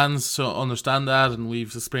difficult as fans to understand that, and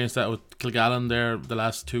we've experienced that with Kilgallen there the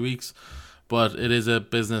last 2 weeks. But it is a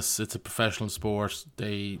business; it's a professional sport.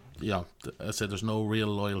 I said there's no real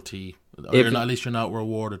loyalty. At least you're not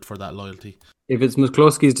rewarded for that loyalty. If it's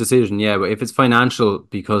McCluskey's decision, yeah, but if it's financial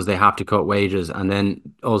because they have to cut wages, and then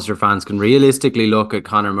Ulster fans can realistically look at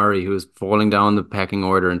Conor Murray, who is falling down the pecking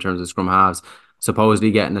order in terms of scrum halves, supposedly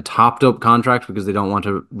getting a topped up contract because they don't want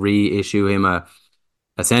to reissue him a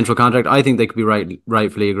central contract. I think they could be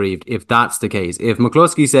rightfully aggrieved if that's the case. If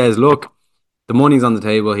McCluskey says, look, the money's on the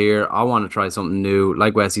table here, I want to try something new.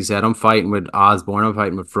 Like Wesley said, I'm fighting with Osborne, I'm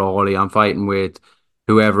fighting with Frawley, I'm fighting with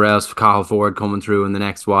whoever else, Cathal Ford coming through in the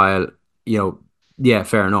next while, yeah,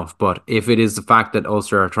 fair enough. But if it is the fact that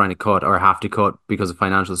Ulster are trying to cut or have to cut because of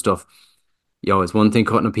financial stuff, it's one thing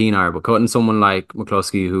cutting a Pienaar, but cutting someone like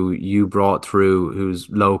McCluskey, who you brought through, who's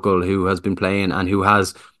local, who has been playing and who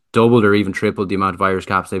has doubled or even tripled the amount of Irish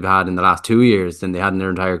caps they've had in the last 2 years than they had in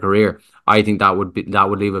their entire career, I think that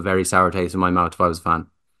would leave a very sour taste in my mouth if I was a fan.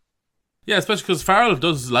 Yeah, especially because Farrell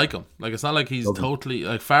does like him. Like, it's not like he's totally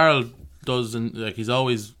like Farrell doesn't, like, he's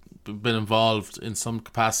always been involved in some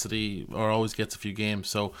capacity or always gets a few games.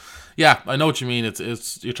 So yeah, I know what you mean.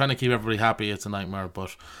 It's you're trying to keep everybody happy. It's a nightmare.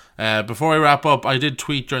 But before I wrap up, I did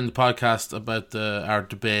tweet during the podcast about our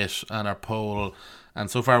debate and our poll,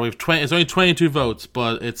 and so far we've it's only 22 votes,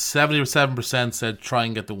 but it's 77% said try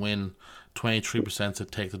and get the win, 23%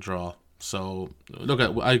 said take the draw. So look,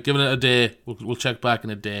 I've given it a day. We'll check back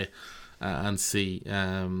in a day and see.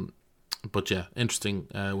 But yeah, interesting.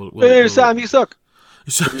 Sam, you suck.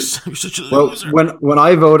 You're such a loser. When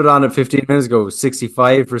I voted on it 15 minutes ago,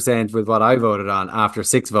 65% with what I voted on after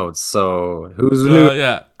 6 votes. So who's losing?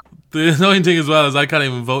 Yeah. The annoying thing as well is I can't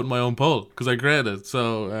even vote in my own poll because I created it.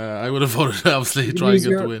 So I would have voted obviously to try and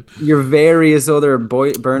get the win. Your various other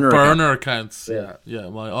burner accounts. Yeah.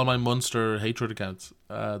 All my Munster hatred accounts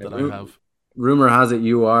that I have. Rumor has it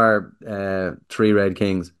you are 3 Red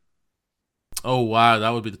Kings. Oh wow, that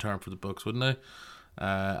would be the term for the books, wouldn't it?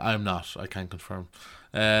 I'm not. I can't confirm.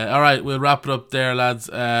 All right, we'll wrap it up there, lads.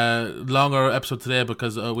 Longer episode today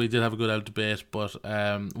because we did have a good out debate, but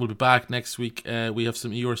we'll be back next week. We have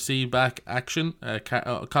some ERC back action.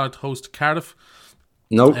 Connacht host Cardiff.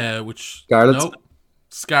 Nope. Which Scarlets. Nope.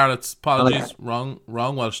 Scarlets. Apologies. Wrong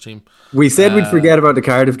Welsh team. We said we'd forget about the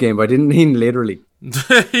Cardiff game, but I didn't mean literally.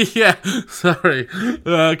 Yeah, sorry.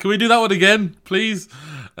 Can we do that one again, please?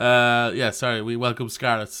 Yeah, sorry, we welcome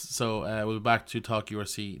Scarlets. So we'll be back to talk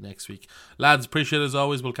URC next week. Lads, appreciate it as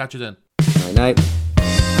always. We'll catch you then. Night night.